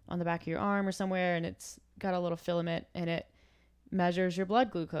on the back of your arm or somewhere, and it's got a little filament, and it measures your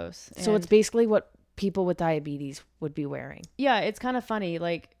blood glucose. So it's basically what people with diabetes would be wearing. Yeah, it's kind of funny.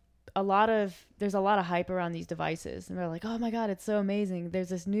 Like there's a lot of hype around these devices, and they're like, oh my God, it's so amazing. There's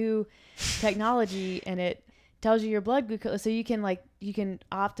this new technology, and it tells you your blood glucose. So you can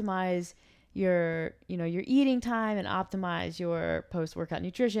optimize your eating time and optimize your post-workout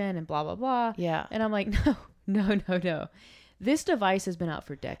nutrition and blah, blah, blah. Yeah. And I'm like, no. This device has been out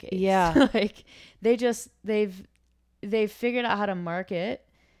for decades. Yeah. Like they've figured out how to market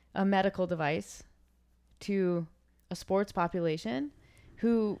a medical device to a sports population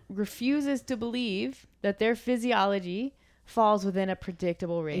who refuses to believe that their physiology falls within a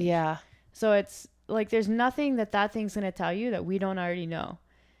predictable range. Yeah. So it's like there's nothing that thing's going to tell you that we don't already know.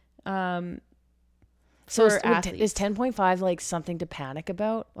 So is 10.5 like something to panic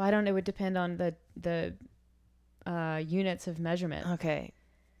about? Well, I don't know. It would depend on the units of measurement. Okay.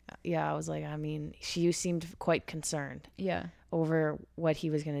 Yeah, I was like, I mean, you seemed quite concerned. Yeah. Over what he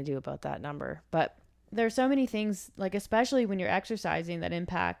was going to do about that number. But there's so many things, like especially when you're exercising, that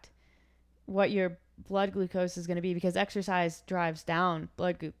impact what your blood glucose is going to be, because exercise drives down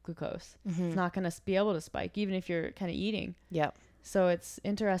blood glucose. Mm-hmm. It's not going to be able to spike even if you're kind of eating. Yep. So it's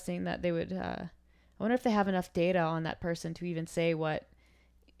interesting that they would, I wonder if they have enough data on that person to even say what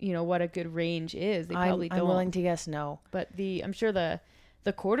a good range is. They probably don't. I'm willing to guess no. But I'm sure the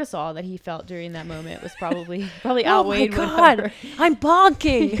cortisol that he felt during that moment was probably outweighed. Oh my God, I'm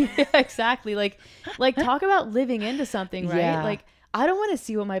bonking. Yeah, exactly. Like talk about living into something, right? Yeah. Like, I don't want to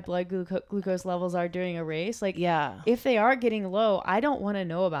see what my blood glucose levels are during a race. Like, yeah, if they are getting low, I don't want to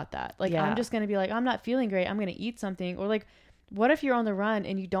know about that. Like, yeah. I'm just going to be like, I'm not feeling great. I'm going to eat something. Or like, what if you're on the run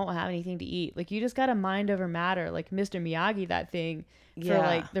and you don't have anything to eat? Like, you just got to mind over matter, like Mr. Miyagi that thing for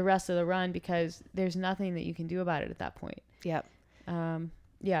like the rest of the run, because there's nothing that you can do about it at that point. Yep.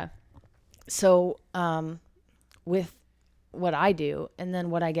 Yeah. So, with what I do, and then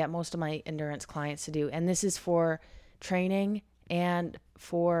what I get most of my endurance clients to do, and this is for training and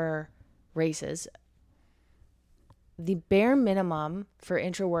for races, the bare minimum for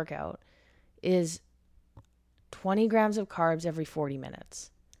intra workout is 20 grams of carbs every 40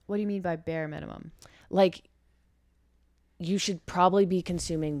 minutes. What do you mean by bare minimum? Like, you should probably be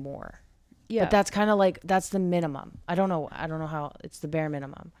consuming more. Yeah. But that's kind of like, that's the minimum. I don't know how, it's the bare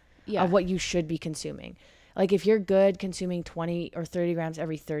minimum of what you should be consuming. Like, if you're good consuming 20 or 30 grams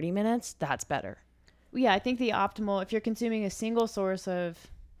every 30 minutes, that's better. Yeah, I think the optimal, if you're consuming a single source of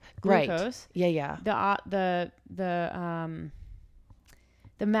glucose, yeah, the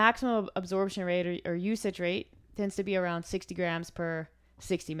maximum absorption rate or usage rate tends to be around 60 grams per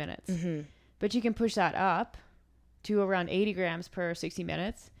 60 minutes. Mm-hmm. But you can push that up to around 80 grams per 60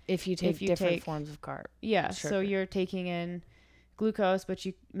 minutes. If you take different forms of carb. Yeah. Sugar. So you're taking in glucose, but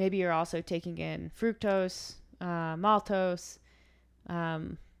you're also taking in fructose, maltose,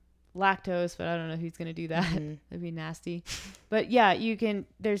 lactose, but I don't know who's going to do that. Mm-hmm. That'd be nasty. But yeah,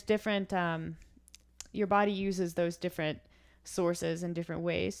 there's different, your body uses those different sources in different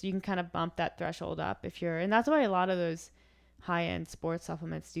ways. So you can kind of bump that threshold up and that's why a lot of those high-end sports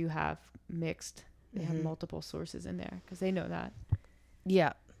supplements do have mixed. They have multiple sources in there because they know that.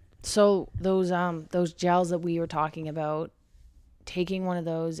 Yeah. So those gels that we were talking about, taking one of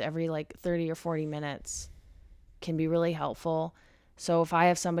those every like 30 or 40 minutes can be really helpful. So if I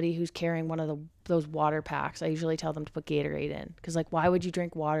have somebody who's carrying one of those water packs, I usually tell them to put Gatorade in, because like, why would you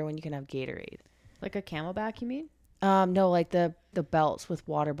drink water when you can have Gatorade? Like a Camelback, you mean? No, like the belts with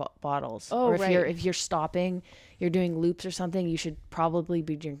water bottles. Oh, or if right. if you're stopping, you're doing loops or something, you should probably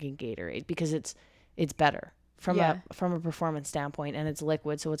be drinking Gatorade, because it's better from a performance standpoint, and it's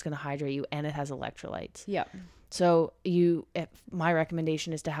liquid, so it's going to hydrate you, and it has electrolytes. Yeah. So my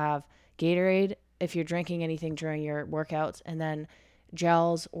recommendation is to have Gatorade if you're drinking anything during your workouts, and then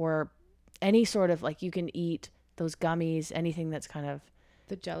gels or any sort of, like, you can eat those gummies, anything that's kind of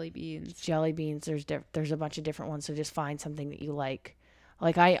the jelly beans. There's a bunch of different ones. So just find something that you like.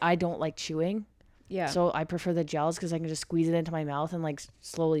 Like I don't like chewing. Yeah. So I prefer the gels because I can just squeeze it into my mouth and like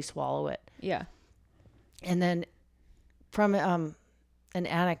slowly swallow it. Yeah. And then from an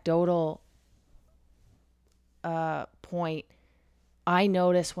anecdotal point, I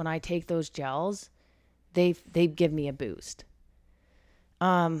notice when I take those gels, they give me a boost.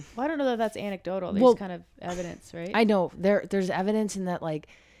 Well, I don't know that that's anecdotal. There's kind of evidence, right? I know there's evidence in that, like,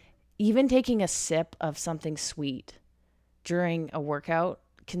 even taking a sip of something sweet during a workout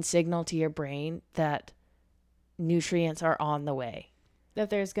can signal to your brain that nutrients are on the way.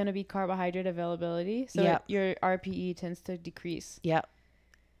 That there's going to be carbohydrate availability. So your RPE tends to decrease. Yep.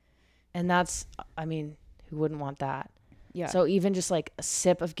 And that's, I mean, who wouldn't want that? Yeah. So even just like a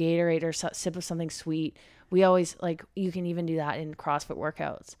sip of Gatorade or sip of something sweet, we always, like, you can even do that in CrossFit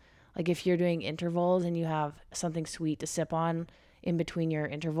workouts. Like if you're doing intervals and you have something sweet to sip on in between your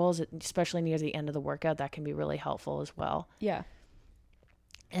intervals, especially near the end of the workout, that can be really helpful as well. Yeah.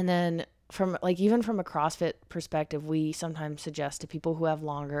 And then even from a CrossFit perspective, we sometimes suggest to people who have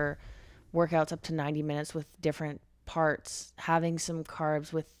longer workouts up to 90 minutes with different parts, having some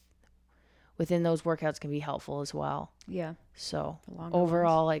carbs within those workouts can be helpful as well. Yeah. So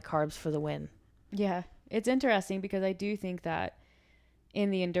overall, ones. Like, carbs for the win. Yeah. It's interesting because I do think that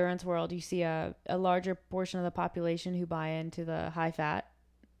in the endurance world, you see a larger portion of the population who buy into the high fat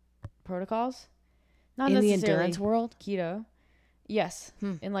protocols. Not in the necessarily endurance world? Keto. Yes.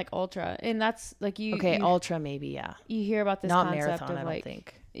 In like ultra. And that's like ultra maybe, yeah. You hear about this not concept marathon, of I like, don't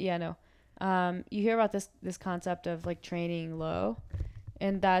think. Yeah, no. You hear about this concept of like training low,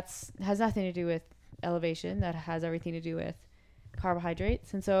 and has nothing to do with elevation. That has everything to do with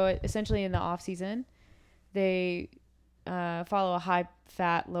carbohydrates. And so essentially in the off season, they follow a high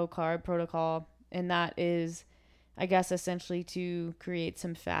fat, low carb protocol. And that is, I guess, essentially to create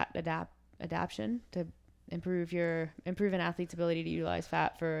some fat adaptation to improve an athlete's ability to utilize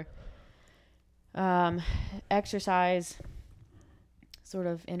fat for exercise, sort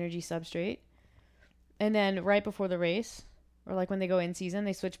of energy substrate. And then right before the race, or like when they go in season,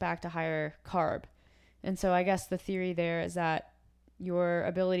 they switch back to higher carb. And so I guess the theory there is that your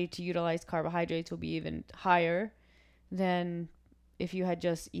ability to utilize carbohydrates will be even higher than if you had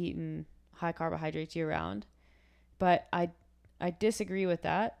just eaten high carbohydrates year round. But I disagree with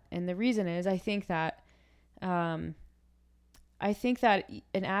that. And the reason is I think that an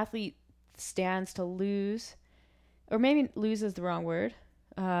athlete stands to lose, or maybe lose is the wrong word.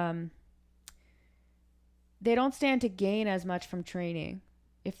 They don't stand to gain as much from training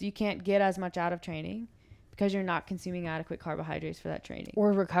if you can't get as much out of training because you're not consuming adequate carbohydrates for that training.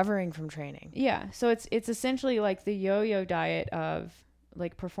 Or recovering from training. Yeah. So it's essentially like the yo-yo diet of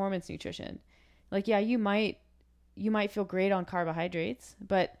like performance nutrition. Like, yeah, you might feel great on carbohydrates,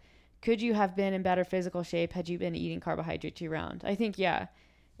 but could you have been in better physical shape had you been eating carbohydrates year round? I think, yeah.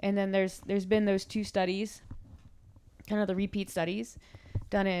 And then there's been those two studies kind of the repeat studies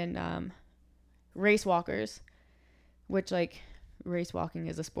done in race walkers, which like race walking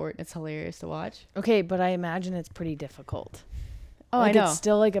is a sport. It's hilarious to watch. Okay, but I imagine it's pretty difficult. Oh, like, I know. It's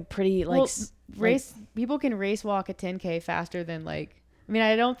still like a pretty like race. People can race walk a 10K faster than like. I mean,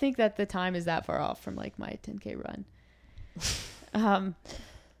 I don't think that the time is that far off from like my 10K run.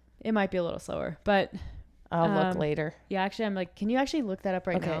 It might be a little slower, but I'll look later. Yeah, actually, I'm like, can you actually look that up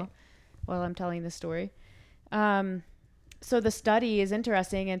right now while I'm telling this story? So the study is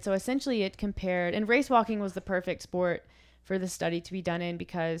interesting, and so essentially it compared, and race walking was the perfect sport for the study to be done in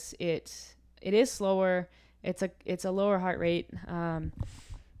because it is slower. It's a lower heart rate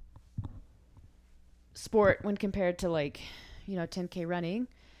sport when compared to like 10K running.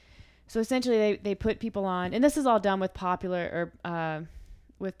 So essentially they put people on, and this is all done with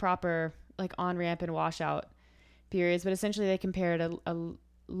with proper like on-ramp and washout periods, but essentially they compared a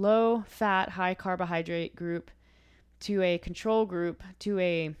low fat, high carbohydrate group to a control group to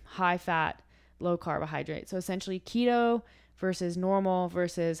a high fat, low carbohydrate. So essentially keto versus normal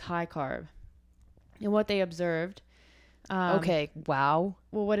versus high carb. And what they observed. Okay. Wow.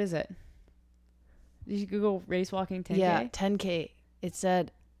 Well, what is it? Did you Google race walking 10K? Yeah, 10K. It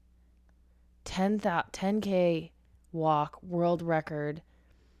said 10K walk world record.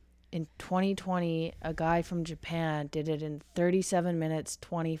 In 2020, a guy from Japan did it in 37 minutes,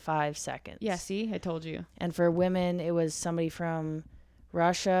 25 seconds. Yeah, see? I told you. And for women, it was somebody from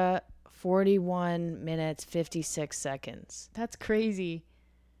Russia, 41 minutes, 56 seconds. That's crazy.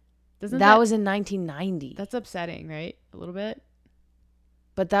 That was in 1990. That's upsetting, right? A little bit.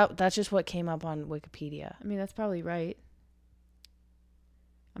 But that's just what came up on Wikipedia. I mean, that's probably right.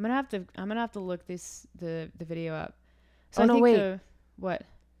 I'm gonna have to look the video up. So wait. What?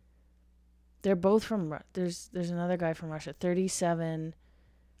 They're both from there's another guy from Russia,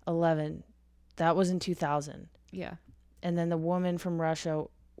 37:11. That was in 2000. Yeah. And then the woman from Russia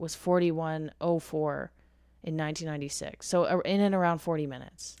was 41:04 in 1996. So in and around 40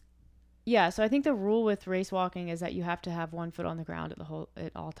 minutes. Yeah, so I think the rule with race walking is that you have to have one foot on the ground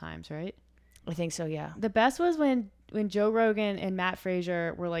at all times, right? I think so, yeah. The best was when Joe Rogan and Matt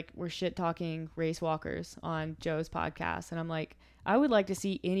Frazier were shit talking race walkers on Joe's podcast, and I'm like, I would like to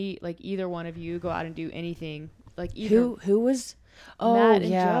see either one of you go out and do anything like either. Who was? Oh, Matt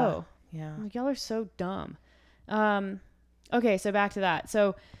and yeah. Joe. Yeah. I'm like, y'all are so dumb. Okay, so back to that.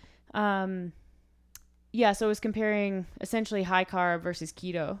 So, yeah, so it was comparing essentially high carb versus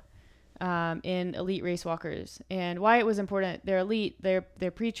keto. In elite race walkers, and why it was important. They're elite, they're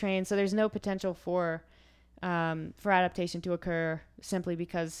pre-trained, so there's no potential for adaptation to occur simply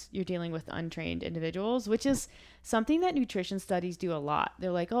because you're dealing with untrained individuals, which is something that nutrition studies do a lot. They're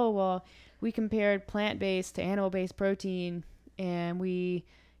like, oh, well, we compared plant-based to animal-based protein, and we,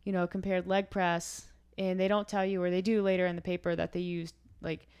 compared leg press, and they don't tell you, or they do later in the paper, that they used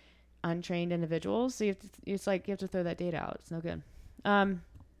like untrained individuals. So you have to throw that data out. It's no good.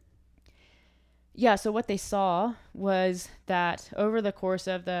 Yeah, so what they saw was that over the course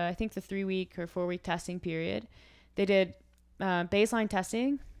of the 3-week or 4-week testing period, they did baseline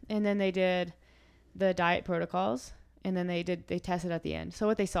testing, and then they did the diet protocols, and then they tested at the end. So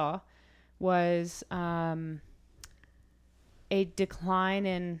what they saw was a decline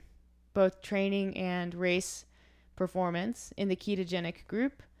in both training and race performance in the ketogenic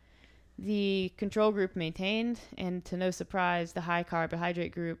group. The control group maintained, and to no surprise, the high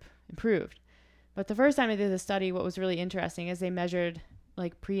carbohydrate group improved. But the first time they did the study, what was really interesting is they measured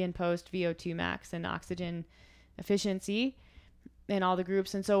like pre and post VO2 max and oxygen efficiency in all the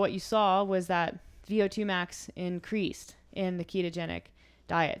groups. And so what you saw was that VO2 max increased in the ketogenic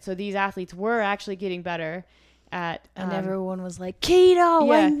diet. So these athletes were actually getting better at... and everyone was like, keto,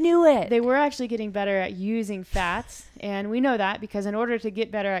 yeah, I knew it. They were actually getting better at using fats. And we know that because in order to get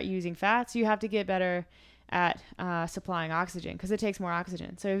better at using fats, you have to get better at supplying oxygen, because it takes more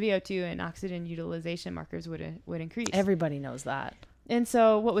oxygen. So VO2 and oxygen utilization markers would increase. Everybody knows that. And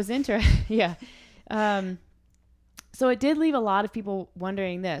so what was interesting, yeah. So it did leave a lot of people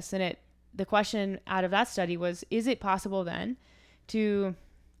wondering this, and the question out of that study was, is it possible then to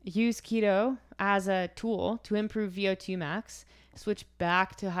use keto as a tool to improve VO2 max, switch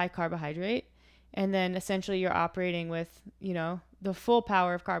back to high carbohydrate, and then essentially you're operating with, the full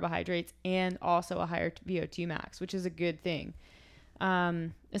power of carbohydrates and also a higher VO2 max, which is a good thing.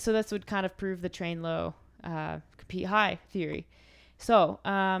 And so this would kind of prove the train low, compete high theory. So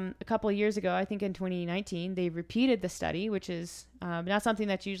a couple of years ago, I think in 2019, they repeated the study, which is not something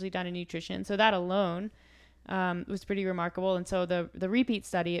that's usually done in nutrition. So that alone was pretty remarkable. And so the repeat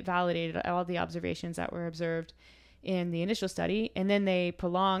study, it validated all the observations that were observed in the initial study. And then they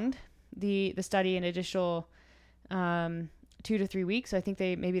prolonged the study an additional 2 to 3 weeks. So I think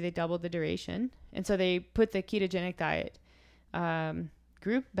they doubled the duration. And so they put the ketogenic diet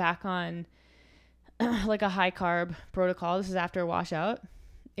group back on like a high carb protocol. This is after a washout,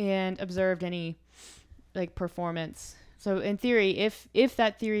 and observed any like performance. So in theory, if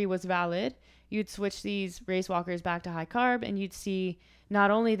that theory was valid, you'd switch these race walkers back to high carb, and you'd see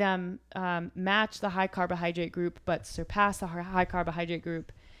not only them match the high carbohydrate group, but surpass the high carbohydrate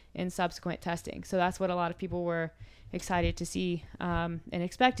group in subsequent testing. So that's what a lot of people were excited to see and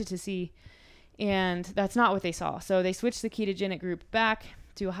expected to see. And that's not what they saw. So they switched the ketogenic group back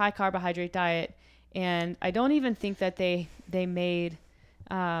to a high carbohydrate diet. And I don't even think that they made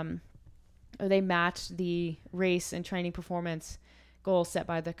or they matched the race and training performance goals set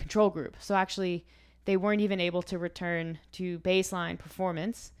by the control group. So actually, they weren't even able to return to baseline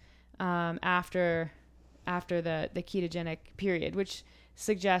performance after the ketogenic period, which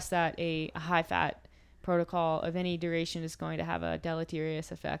suggests that a high fat protocol of any duration is going to have a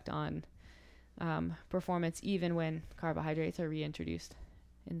deleterious effect on performance, even when carbohydrates are reintroduced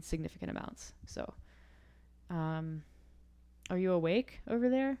in significant amounts. So, are you awake over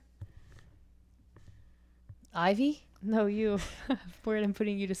there? Ivy? No, you. Worried I'm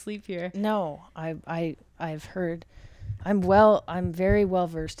putting you to sleep here. No, I've heard. I'm very well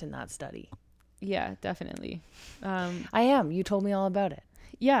versed in that study. Yeah, definitely. I am. You told me all about it.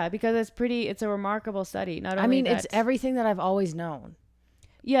 Yeah, because it's a remarkable study. Not only it's everything that I've always known.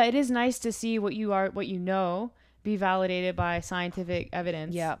 Yeah, it is nice to see what you know be validated by scientific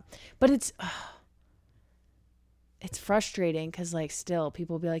evidence. Yeah. But it's frustrating because like still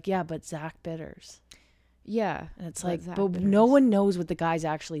people will be like, yeah, but Zach Bitters. Yeah. And it's like, but no one knows what the guy's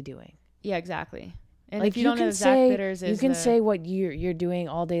actually doing. Yeah, exactly. And like, if you don't know, Zach Bitters is you can say what you're doing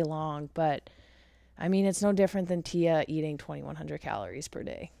all day long, but I mean, it's no different than Tia eating 2,100 calories per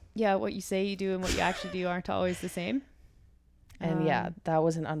day. Yeah, what you say you do and what you actually do aren't always the same. And yeah, that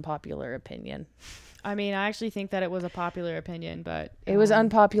was an unpopular opinion. I mean, I actually think that it was a popular opinion, but it was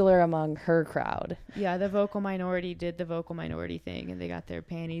unpopular among her crowd. Yeah, the vocal minority did the vocal minority thing, and they got their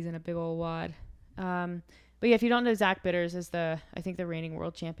panties in a big old wad. But yeah, if you don't know, Zach Bitters is I think the reigning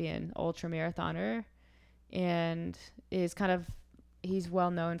world champion ultra marathoner, and he's well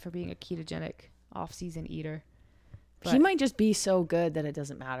known for being a ketogenic off-season eater. But he might just be so good that it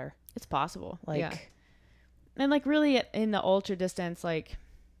doesn't matter. It's possible. Like, yeah. And like really in the ultra distance, like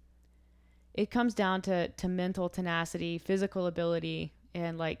it comes down to mental tenacity, physical ability,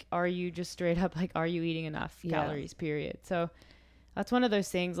 and like, are you just straight up like, are you eating enough calories, period. So that's one of those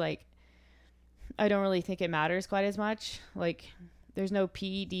things, like, I don't really think it matters quite as much. Like, there's no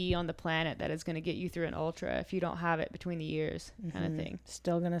PED on the planet that is going to get you through an ultra if you don't have it between the ears, kind of thing.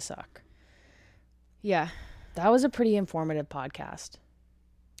 Still going to suck. Yeah. That was a pretty informative podcast.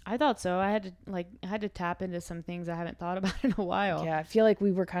 I thought so. I had to tap into some things I haven't thought about in a while. Yeah, I feel like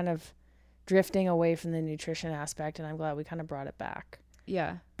we were kind of drifting away from the nutrition aspect, and I'm glad we kind of brought it back.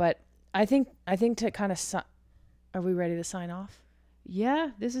 Yeah. But I think to kind of are we ready to sign off?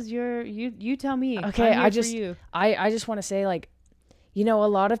 Yeah, this is you tell me. Okay, I just want to say, like, you know, a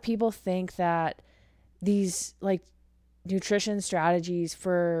lot of people think that these like nutrition strategies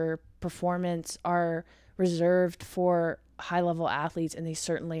for performance are reserved for high-level athletes, and they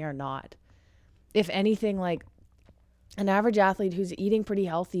certainly are not. If anything, like an average athlete who's eating pretty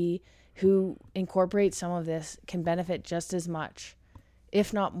healthy, who incorporates some of this, can benefit just as much,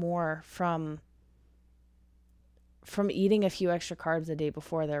 if not more, from eating a few extra carbs a day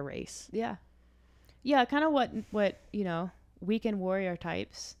before their race. Yeah. Yeah, kind of what, you know, weekend warrior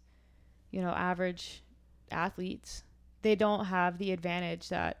types, you know, average athletes, they don't have the advantage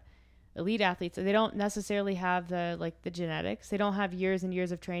that elite athletes, they don't necessarily have the genetics. They don't have years and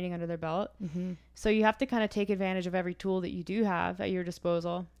years of training under their belt. Mm-hmm. So you have to kind of take advantage of every tool that you do have at your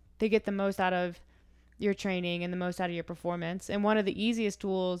disposal to get the most out of your training and the most out of your performance. And one of the easiest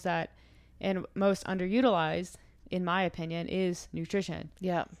tools and most underutilized, in my opinion, is nutrition.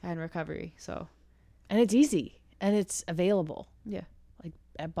 Yeah. And recovery. So, and it's easy and it's available. Yeah. Like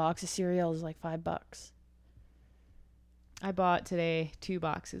a box of cereal is like $5. I bought today 2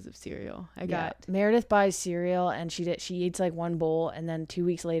 boxes of cereal. Meredith buys cereal, and she eats like one bowl, and then 2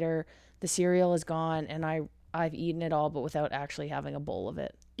 weeks later the cereal is gone, and I've eaten it all, but without actually having a bowl of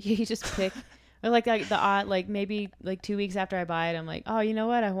it. You just pick, or like maybe like 2 weeks after I buy it, I'm like, oh, you know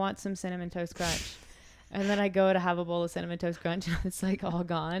what? I want some Cinnamon Toast Crunch, and then I go to have a bowl of Cinnamon Toast Crunch, and it's like all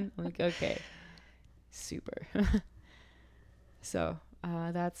gone. I'm like, okay, super. So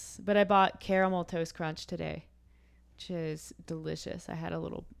but I bought Caramel Toast Crunch today, which is delicious. I had a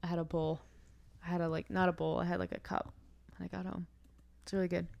bowl. I had not a bowl. I had like a cup when I got home. It's really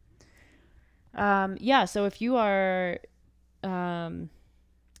good. Yeah. So if you are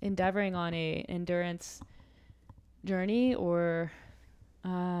endeavoring on a endurance journey, or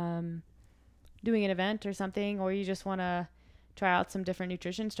doing an event or something, or you just want to try out some different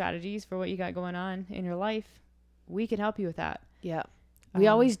nutrition strategies for what you got going on in your life, we can help you with that. Yeah. We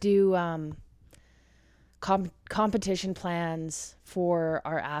always do competition plans for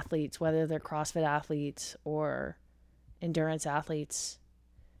our athletes, whether they're CrossFit athletes or endurance athletes.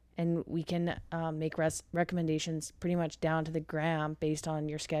 And we can make recommendations pretty much down to the gram based on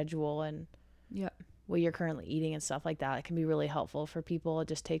your schedule and what you're currently eating and stuff like that. It can be really helpful for people. It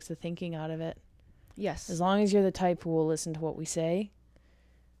just takes the thinking out of it. Yes. As long as you're the type who will listen to what we say,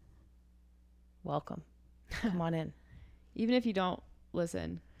 welcome. Come on in. Even if you don't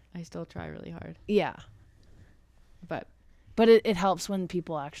listen, I still try really hard. Yeah. But it helps when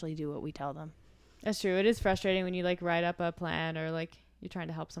people actually do what we tell them. That's true. It is frustrating when you like write up a plan, or like you're trying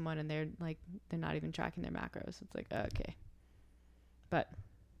to help someone and they're not even tracking their macros. It's like, okay. But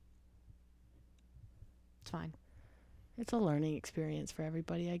it's fine. It's a learning experience for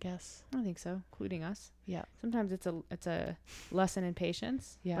everybody, I guess. I think so, including us. Yeah. Sometimes it's a lesson in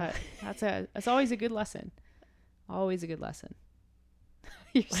patience. Yeah. But that's always a good lesson. Always a good lesson.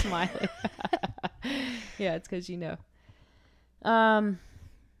 You're smiling. Yeah, it's because you know.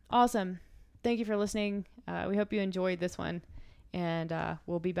 Awesome. Thank you for listening. We hope you enjoyed this one, and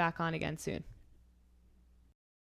we'll be back on again soon.